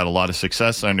Lightning have had a lot of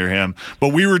success under him.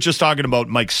 But we were just talking about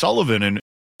Mike Sullivan in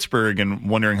Pittsburgh and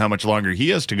wondering how much longer he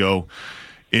has to go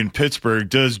in Pittsburgh.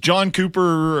 Does John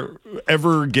Cooper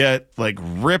ever get like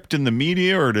ripped in the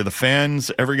media, or do the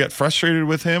fans ever get frustrated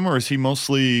with him, or is he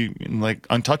mostly like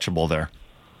untouchable there?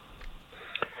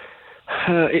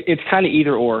 It's kind of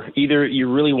either or. Either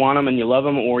you really want him and you love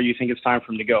him, or you think it's time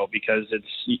for him to go, because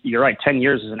you're right, 10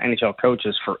 years as an NHL coach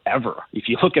is forever. If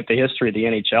you look at the history of the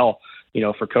NHL,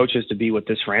 for coaches to be with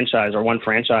this franchise or one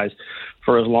franchise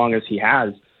for as long as he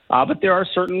has. But there are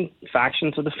certain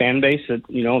factions of the fan base that,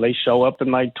 they show up in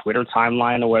my Twitter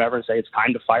timeline or whatever and say it's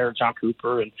time to fire John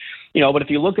Cooper. And, but if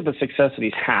you look at the success that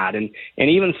he's had and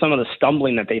even some of the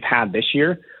stumbling that they've had this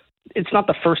year, it's not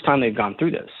the first time they've gone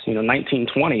through this.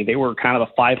 1920, they were kind of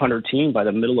a 500 team by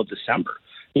the middle of December,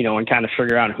 and kind of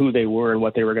figure out who they were and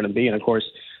what they were going to be. And, of course,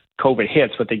 COVID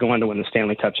hits, but they go on to win the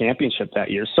Stanley Cup championship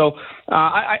that year. So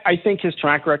I think his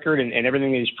track record and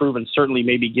everything that he's proven certainly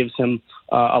maybe gives him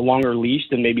a longer leash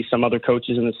than maybe some other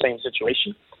coaches in the same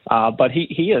situation. But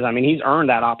he is. I mean, he's earned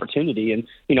that opportunity. And,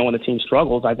 when the team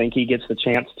struggles, I think he gets the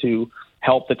chance to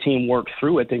help the team work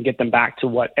through it and get them back to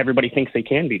what everybody thinks they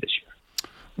can be this year.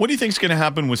 What do you think is going to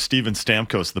happen with Steven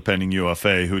Stamkos, the pending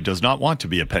UFA, who does not want to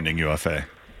be a pending UFA?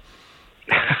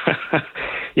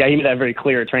 Yeah, he made that very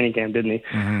clear at training camp, didn't he?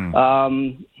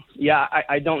 Mm-hmm.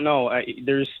 I don't know.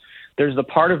 There's the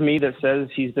part of me that says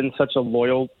he's been such a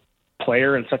loyal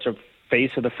player and such a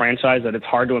face of the franchise that it's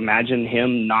hard to imagine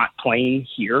him not playing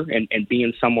here and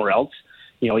being somewhere else,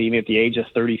 even at the age of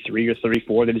 33 or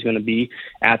 34 that he's going to be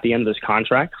at the end of this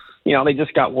contract. They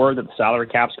just got word that the salary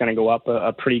cap's going to go up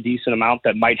a pretty decent amount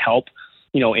that might help,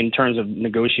 in terms of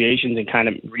negotiations and kind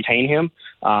of retain him.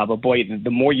 But boy, the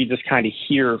more you just kind of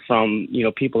hear from,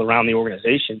 people around the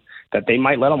organization that they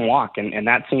might let him walk. And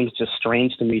that seems just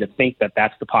strange to me to think that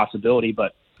that's the possibility.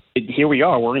 But here we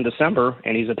are, we're in December,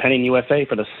 and he's a pending UFA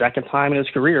for the second time in his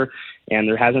career. And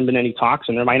there hasn't been any talks,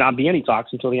 and there might not be any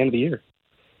talks until the end of the year.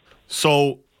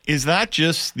 So is that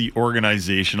just the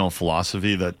organizational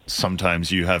philosophy that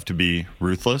sometimes you have to be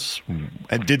ruthless?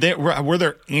 Were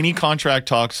there any contract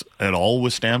talks at all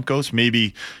with Stamkos?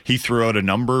 Maybe he threw out a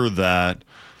number that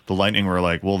the Lightning were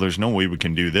like, well, there's no way we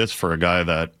can do this for a guy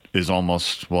that is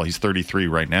he's 33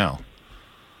 right now.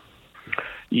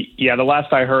 Yeah, the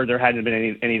last I heard, there hadn't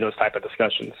been any of those type of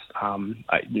discussions. And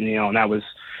that was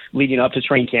leading up to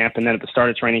training camp, and then at the start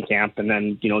of training camp, and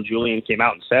then, Julian came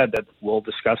out and said that we'll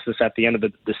discuss this at the end of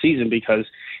the season, because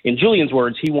in Julian's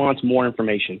words, he wants more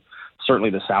information. Certainly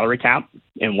the salary cap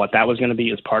and what that was going to be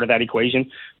is part of that equation,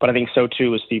 but I think so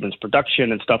too is Steven's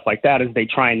production and stuff like that, as they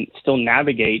try and still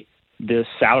navigate this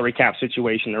salary cap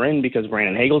situation they're in, because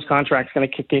Brandon Hagel's contract's going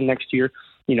to kick in next year,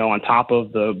 on top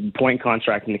of the Point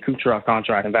contract and the Kucherov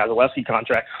contract and Vasilevsky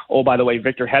contract. Oh, by the way,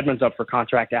 Victor Hedman's up for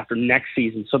contract after next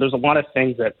season. So there's a lot of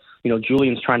things that,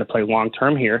 Julian's trying to play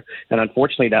long-term here. And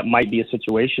unfortunately, that might be a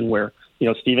situation where,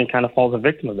 Steven kind of falls a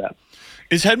victim of that.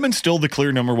 Is Hedman still the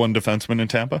clear number one defenseman in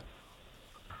Tampa?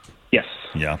 Yes.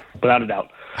 Yeah. Without a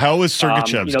doubt. How is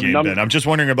Sergachev's game been? I'm just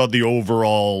wondering about the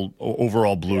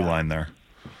overall blue line there.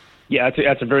 Yeah,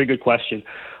 that's a very good question.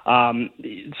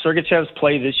 Sergachev's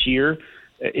play this year,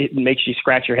 it makes you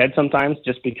scratch your head sometimes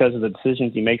just because of the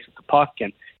decisions he makes with the puck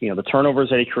and, the turnovers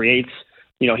that he creates.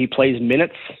 He plays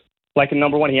minutes like a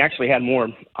number one. He actually had more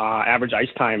average ice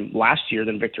time last year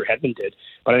than Victor Hedman did.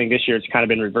 But I think this year it's kind of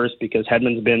been reversed because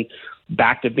Hedman's been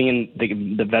back to being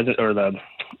the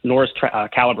Norris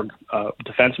caliber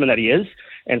defenseman that he is.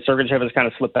 And Sergachev has kind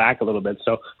of slipped back a little bit.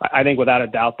 So I think without a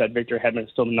doubt that Victor Hedman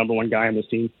is still the number one guy on this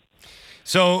team.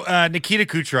 So Nikita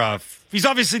Kucherov, he's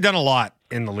obviously done a lot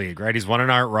in the league, right? He's won an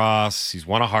Art Ross, he's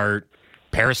won a Hart,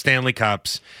 pair of Stanley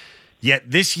Cups. Yet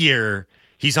this year,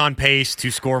 he's on pace to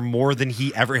score more than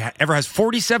he ever has.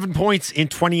 47 points in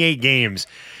 28 games.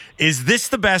 Is this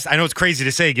the best? I know it's crazy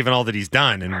to say given all that he's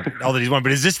done and all that he's won,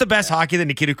 but is this the best hockey that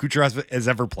Nikita Kucherov has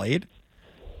ever played?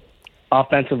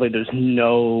 Offensively, there's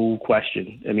no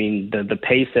question. I mean, the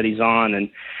pace that he's on, and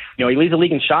he leads the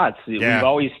league in shots. Yeah. We've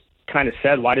always kind of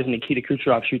said, why doesn't Nikita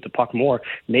Kucherov shoot the puck more?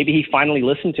 Maybe he finally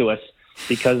listened to us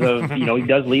because of, he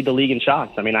does lead the league in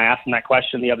shots. I mean, I asked him that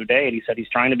question the other day, and he said he's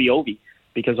trying to be Ovi.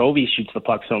 because Ovi shoots the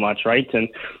puck so much, right? And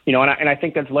and I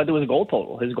think that's led to his goal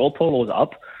total. His goal total is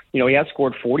up. He has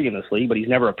scored 40 in this league, but he's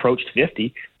never approached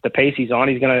 50. The pace he's on,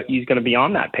 he's gonna be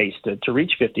on that pace to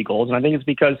reach 50 goals. And I think it's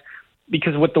because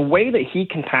with the way that he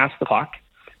can pass the puck,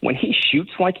 when he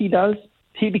shoots like he does,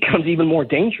 he becomes even more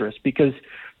dangerous because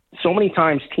so many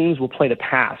times teams will play the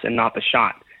pass and not the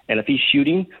shot. And if he's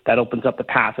shooting, that opens up the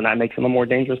pass, and that makes him a more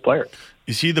dangerous player.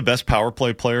 Is he the best power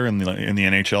play player in the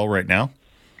NHL right now?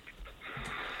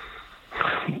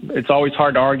 It's always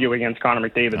hard to argue against Connor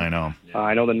McDavid. I know.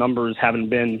 I know the numbers haven't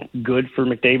been good for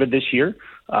McDavid this year,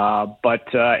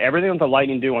 but everything that the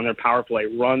Lightning do on their power play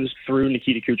runs through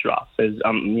Nikita Kucherov,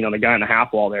 the guy on the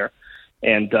half wall there.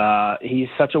 And he's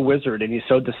such a wizard, and he's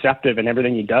so deceptive in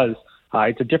everything he does.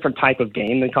 It's a different type of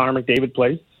game than Connor McDavid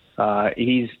plays. I've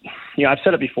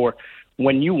said it before.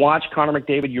 When you watch Connor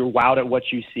McDavid, you're wowed at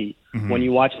what you see. Mm-hmm. When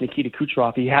you watch Nikita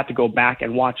Kucherov, you have to go back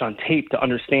and watch on tape to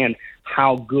understand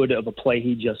how good of a play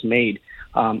he just made.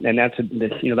 And that's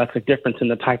a difference in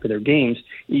the type of their games,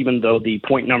 even though the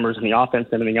point numbers and the offense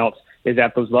and everything else is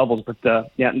at those levels. But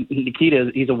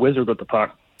Nikita, he's a wizard with the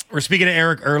puck. We're speaking to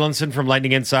Eric Erlandson from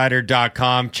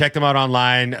lightninginsider.com. Check them out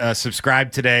online.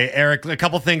 Subscribe today. Eric, a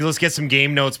couple things. Let's get some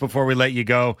game notes before we let you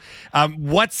go.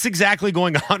 What's exactly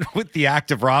going on with the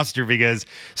active roster? Because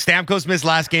Stamkos missed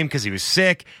last game because he was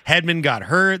sick. Hedman got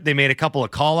hurt. They made a couple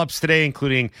of call-ups today,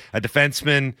 including a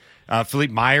defenseman,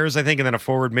 Philippe Myers, I think, and then a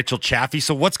forward, Mitchell Chaffee.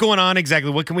 So what's going on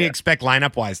exactly? What can we expect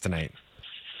lineup-wise tonight?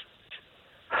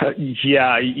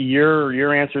 Yeah,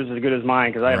 your answer is as good as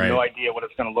mine because I have no idea what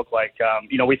it's going to look like.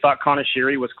 We thought Conor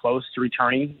Sheary was close to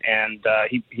returning, and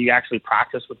he actually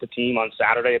practiced with the team on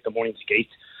Saturday at the morning skate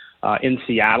in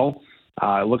Seattle.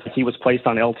 It looks like he was placed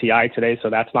on LTI today, so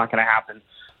that's not going to happen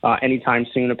anytime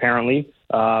soon, apparently.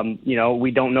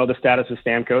 We don't know the status of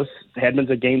Stamkos.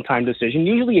 Hedman's a game-time decision.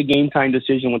 Usually a game-time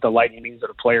decision with the Lightning means that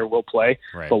a player will play,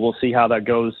 but we'll see how that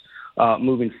goes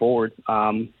moving forward.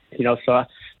 So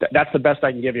that's the best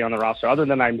I can give you on the roster. Other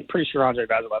than I'm pretty sure Andrei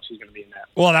Vasilevsky's going to be in that.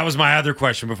 Well, that was my other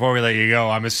question before we let you go.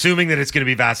 I'm assuming that it's going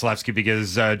to be Vasilevsky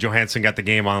because Johansson got the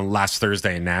game on last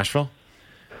Thursday in Nashville.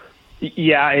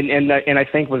 Yeah, and I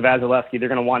think with Vasilevsky, they're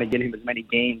going to want to get him as many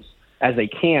games as they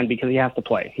can because he has to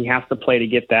play. He has to play to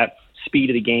get that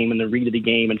speed of the game and the read of the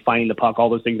game and finding the puck, all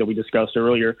those things that we discussed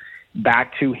earlier,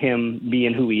 back to him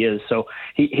being who he is. So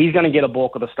he's going to get a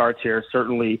bulk of the starts here,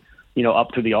 certainly, up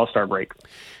to the All-Star break.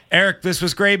 Eric, this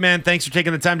was great, man. Thanks for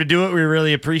taking the time to do it. We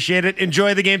really appreciate it.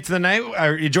 Enjoy the game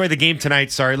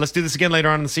tonight. Sorry. Let's do this again later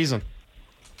on in the season.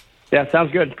 Yeah,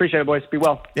 sounds good. Appreciate it, boys. Be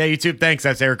well. Yeah, you too. Thanks.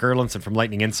 That's Eric Erlandson from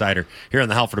Lightning Insider here on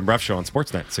the Halford and Bruff Show on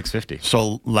Sportsnet 650.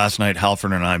 So last night,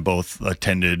 Halford and I both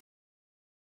attended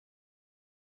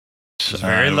It was a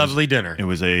very lovely dinner. It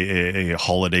was a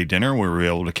holiday dinner where we were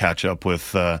able to catch up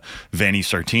with Vanni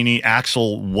Sartini.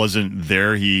 Axel wasn't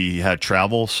there. He had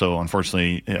travel, so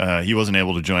unfortunately he wasn't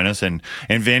able to join us. And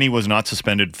Vanni was not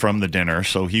suspended from the dinner,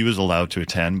 so he was allowed to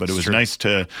attend. But it was nice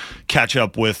to catch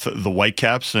up with the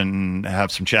Whitecaps and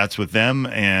have some chats with them,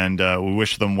 and we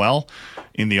wish them well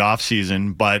in the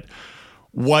offseason. But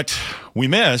what we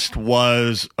missed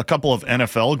was a couple of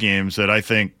NFL games that I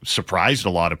think surprised a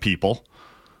lot of people.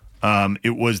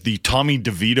 It was the Tommy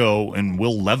DeVito and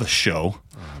Will Levis show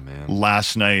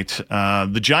last night.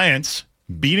 The Giants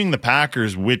beating the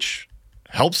Packers, which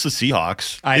helps the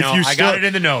Seahawks. I know. I got it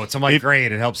in the notes. I'm like,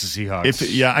 great. It helps the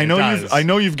Seahawks. I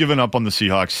know you've given up on the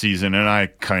Seahawks season, and I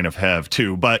kind of have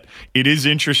too. But it is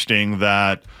interesting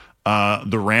that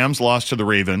the Rams lost to the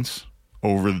Ravens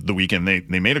over the weekend.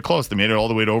 They made it close. They made it all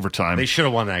the way to overtime. They should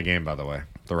have won that game, by the way.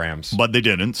 The Rams. But they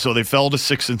didn't. So they fell to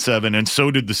 6-7, and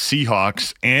so did the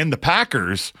Seahawks, and the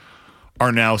Packers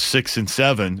are now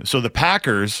 6-7. So the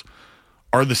Packers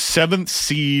are the 7th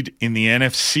seed in the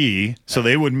NFC, so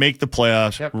they would make the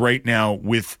playoffs right now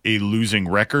with a losing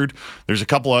record. There's a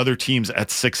couple other teams at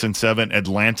 6-7,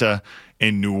 Atlanta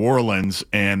and New Orleans,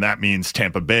 and that means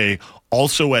Tampa Bay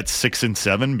also at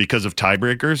 6-7 because of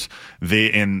tiebreakers.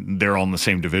 They're all in the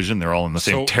same division. They're all in the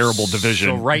same terrible division.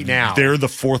 So right now they're the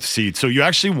 4th seed. So you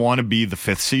actually want to be the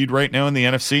 5th seed right now in the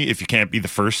NFC if you can't be the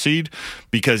 1st seed,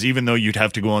 because even though you'd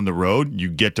have to go on the road, you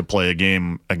get to play a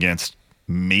game against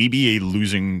maybe a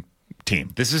losing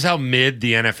team. This is how mid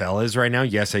the NFL is right now.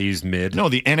 Yes, I used mid. No,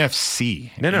 the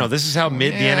NFC. No. This is how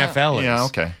mid the NFL is. Yeah,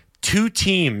 okay. 2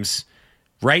 teams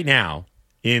right now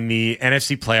in the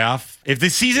NFC playoff. If the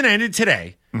season ended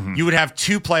today, you would have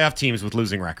 2 playoff teams with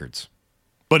losing records.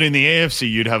 But in the AFC,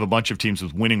 you'd have a bunch of teams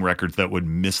with winning records that would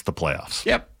miss the playoffs.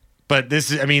 Yep. But this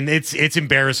is, it's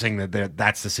embarrassing that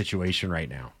that's the situation right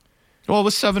now. Well,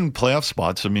 with 7 playoff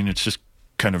spots, it's just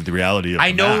kind of the reality of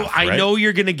I know. math, right? I know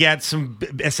you're going to get some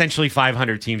essentially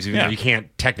 500 teams, even Yeah. though you can't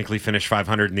technically finish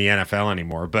 500 in the NFL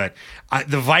anymore. But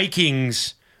the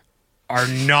Vikings are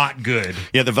not good.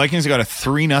 Yeah, the Vikings got a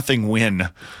 3-0 win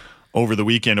over the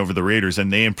weekend over the Raiders,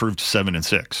 and they improved to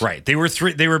 7-6. Right. They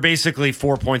were basically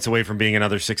 4 points away from being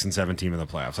another 6-7 team in the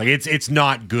playoffs. Like it's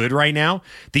not good right now.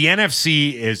 The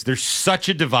NFC there's such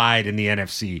a divide in the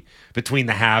NFC between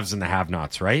the haves and the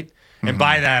have-nots, right? And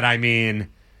by that I mean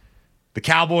the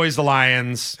Cowboys, the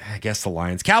Lions,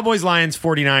 Cowboys, Lions,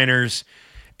 49ers,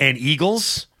 and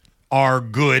Eagles are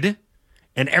good,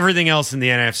 and everything else in the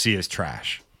NFC is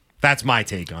trash. That's my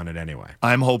take on it anyway.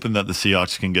 I'm hoping that the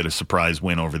Seahawks can get a surprise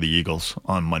win over the Eagles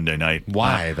on Monday night.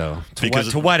 Why, though?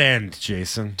 To what end,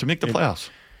 Jason? make the playoffs.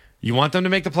 You want them to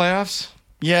make the playoffs?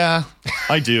 Yeah,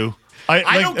 I do.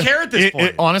 I don't care at this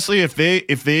point. Honestly, if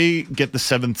they get the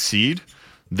 7th seed,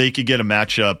 they could get a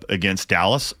matchup against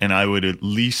Dallas, and I would at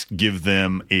least give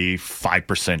them a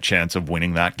 5% chance of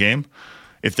winning that game.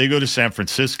 If they go to San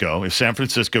Francisco, if San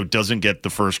Francisco doesn't get the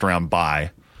first round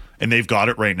bye, and they've got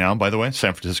it right now, by the way,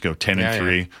 San Francisco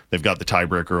 10-3. Yeah. They've got the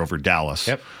tiebreaker over Dallas.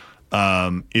 Yep.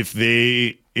 If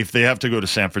they have to go to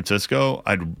San Francisco,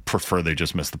 I'd prefer they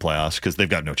just miss the playoffs because they've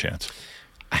got no chance.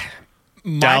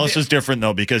 Dallas is different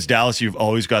though, because Dallas, you've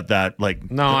always got that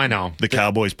I know the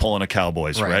Cowboys pulling a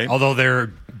Cowboys, right? Although they're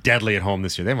deadly at home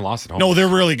this year, they haven't lost at home. No, they're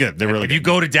really good. If you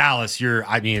go to Dallas, but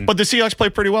the Seahawks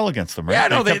play pretty well against them, right? Yeah,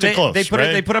 no, they kept it close.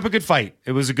 They put up a good fight.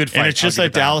 It was a good fight, and it's just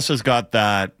that Dallas has got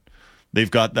that. They've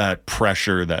got that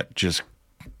pressure that just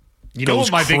goes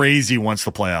crazy once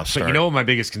the playoffs start. But you know what my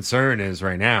biggest concern is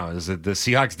right now is that the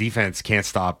Seahawks defense can't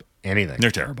stop anything.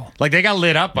 They're terrible. Like they got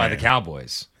lit up by the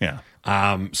Cowboys. Yeah.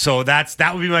 So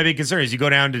that would be my big concern. Is you go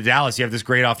down to Dallas, you have this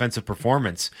great offensive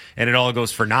performance, and it all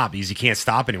goes for naught because you can't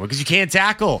stop anyone because you can't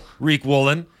tackle. Reek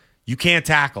Woolen, you can't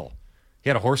tackle. He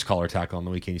had a horse collar tackle on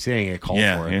the weekend. You see, he didn't get called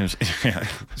for it.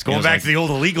 It's going back to the old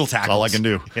illegal tackles. That's all I can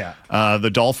do. Yeah. The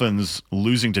Dolphins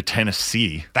losing to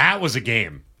Tennessee. That was a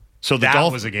game. So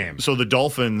was a game. So the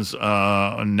Dolphins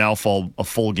now fall a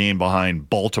full game behind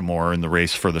Baltimore in the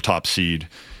race for the top seed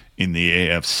in the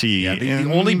AFC. Yeah,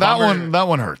 the only bummer, that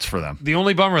one hurts for them. The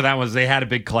only bummer of that was they had a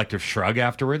big collective shrug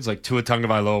afterwards. Like Tua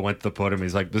Tagovailoa went to the podium.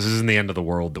 He's like, "This isn't the end of the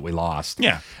world that we lost."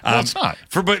 Yeah, it's not.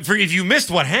 But if you missed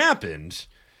what happened.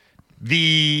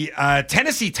 The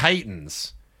Tennessee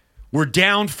Titans were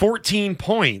down 14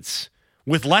 points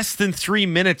with less than 3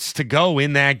 minutes to go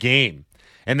in that game.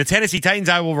 And the Tennessee Titans,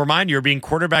 I will remind you, are being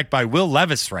quarterbacked by Will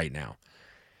Levis right now.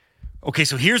 Okay,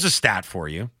 so here's a stat for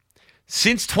you.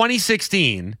 Since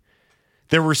 2016,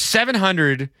 there were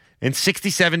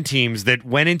 767 teams that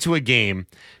went into a game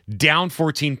down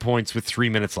 14 points with 3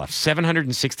 minutes left.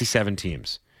 767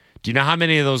 teams. Do you know how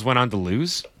many of those went on to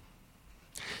lose?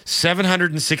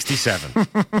 767.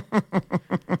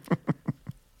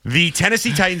 The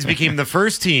Tennessee Titans became the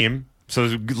first team,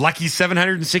 so lucky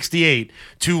 768,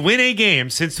 to win a game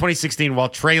since 2016 while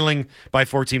trailing by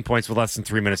 14 points with less than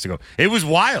 3 minutes to go. It was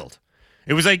wild.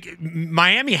 It was like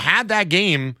Miami had that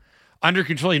game under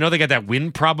control. You know, they got that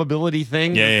win probability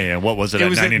thing. Yeah. What was it? It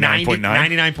was 99.9?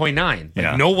 99.9.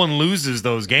 Yeah. No one loses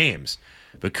those games.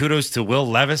 But kudos to Will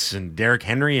Levis and Derrick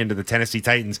Henry and to the Tennessee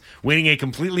Titans winning a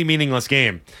completely meaningless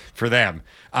game for them.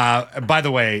 By the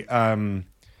way,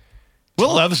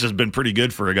 Will Levis has been pretty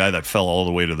good for a guy that fell all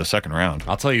the way to the second round.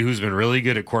 I'll tell you who's been really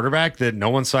good at quarterback that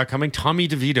no one saw coming. Tommy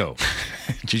DeVito.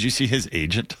 Did you see his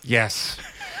agent? Yes.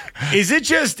 Is it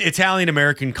just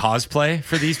Italian-American cosplay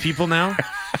for these people now?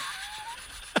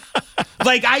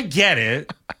 Like, I get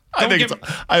it. I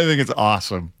think it's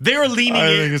awesome. They're leaning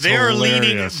in. They're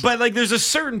leaning, but like, there's a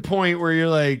certain point where you're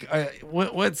like,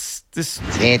 "What's this?"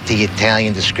 It's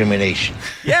anti-Italian discrimination.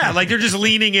 Yeah, like they're just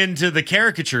leaning into the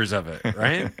caricatures of it,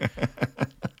 right?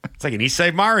 It's like an East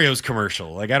Side Mario's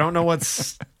commercial. Like, I don't know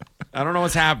what's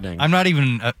happening. I'm not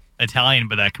even Italian,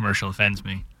 but that commercial offends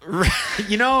me.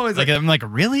 You know, it's I'm like,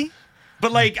 really?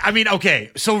 But like, I mean,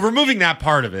 okay, so removing that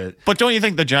part of it. But don't you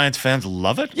think the Giants fans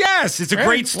love it? Yes, it's a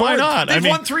great story. Why not? They've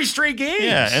won 3 straight games.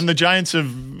 Yeah, and the Giants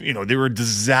they were a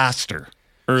disaster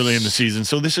early in the season.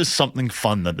 So this is something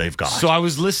fun that they've got. So I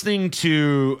was listening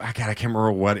to, I can't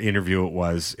remember what interview it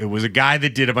was. It was a guy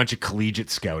that did a bunch of collegiate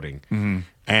scouting. Mm-hmm.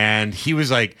 And he was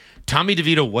like, Tommy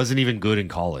DeVito wasn't even good in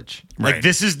college. Like, right.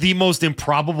 This is the most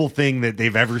improbable thing that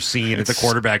they've ever seen at the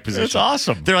quarterback position. It's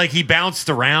awesome. They're like, he bounced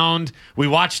around. We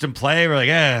watched him play. We're like,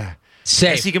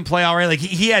 guess he can play all right. Like,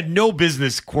 he had no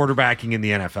business quarterbacking in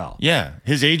the NFL. Yeah.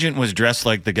 His agent was dressed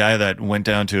like the guy that went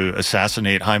down to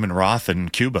assassinate Hyman Roth in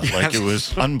Cuba. Like, it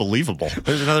was unbelievable.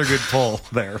 There's another good pull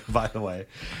there, by the way.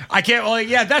 I can't,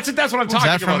 that's what I'm talking about. Where's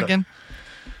that from again?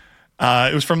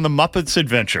 It was from the Muppets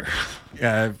Adventure.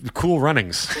 Cool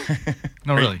Runnings.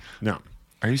 No, really. No.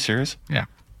 Are you serious? Yeah.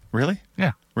 Really?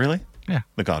 Yeah. Really? Yeah.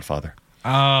 The Godfather.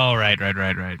 Oh, right.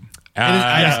 The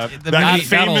that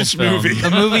famous movie. The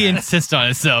movie insists on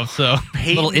itself, so.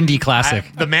 Little indie classic.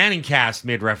 The Manning cast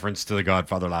made reference to The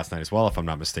Godfather last night as well, if I'm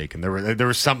not mistaken. There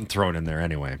was something thrown in there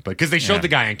anyway, but because they showed the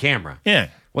guy on camera. Yeah.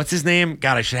 What's his name?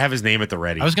 God, I should have his name at the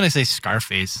ready. I was going to say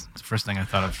Scarface. It's the first thing I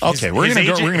thought of. Okay, we're going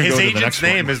to go to the next one. His agent's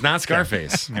name is not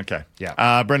Scarface. Okay.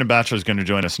 Yeah. Brendan Batchelor is going to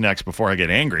join us next before I get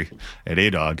angry at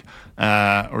A-Dog.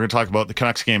 We're going to talk about the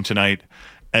Canucks game tonight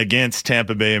against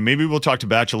Tampa Bay, and maybe we'll talk to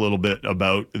Batch a little bit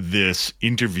about this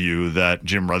interview that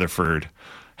Jim Rutherford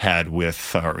had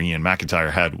with, or Ian McIntyre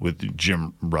had with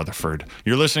Jim Rutherford.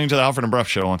 You're listening to the Alfred and Bruff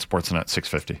Show on Sportsnet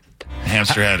 650.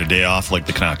 Hamster had a day off like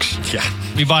the Canucks. Yeah.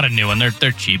 We bought a new one.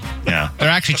 They're cheap. Yeah. They're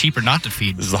actually cheaper not to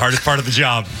feed. This is the hardest part of the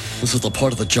job. This is the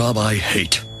part of the job I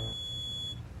hate.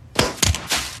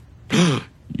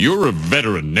 You're a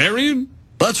veterinarian?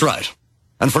 That's right.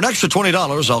 And for an extra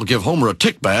 $20, I'll give Homer a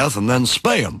tick bath and then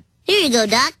spay him. Here you go,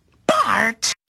 Doc. Bart.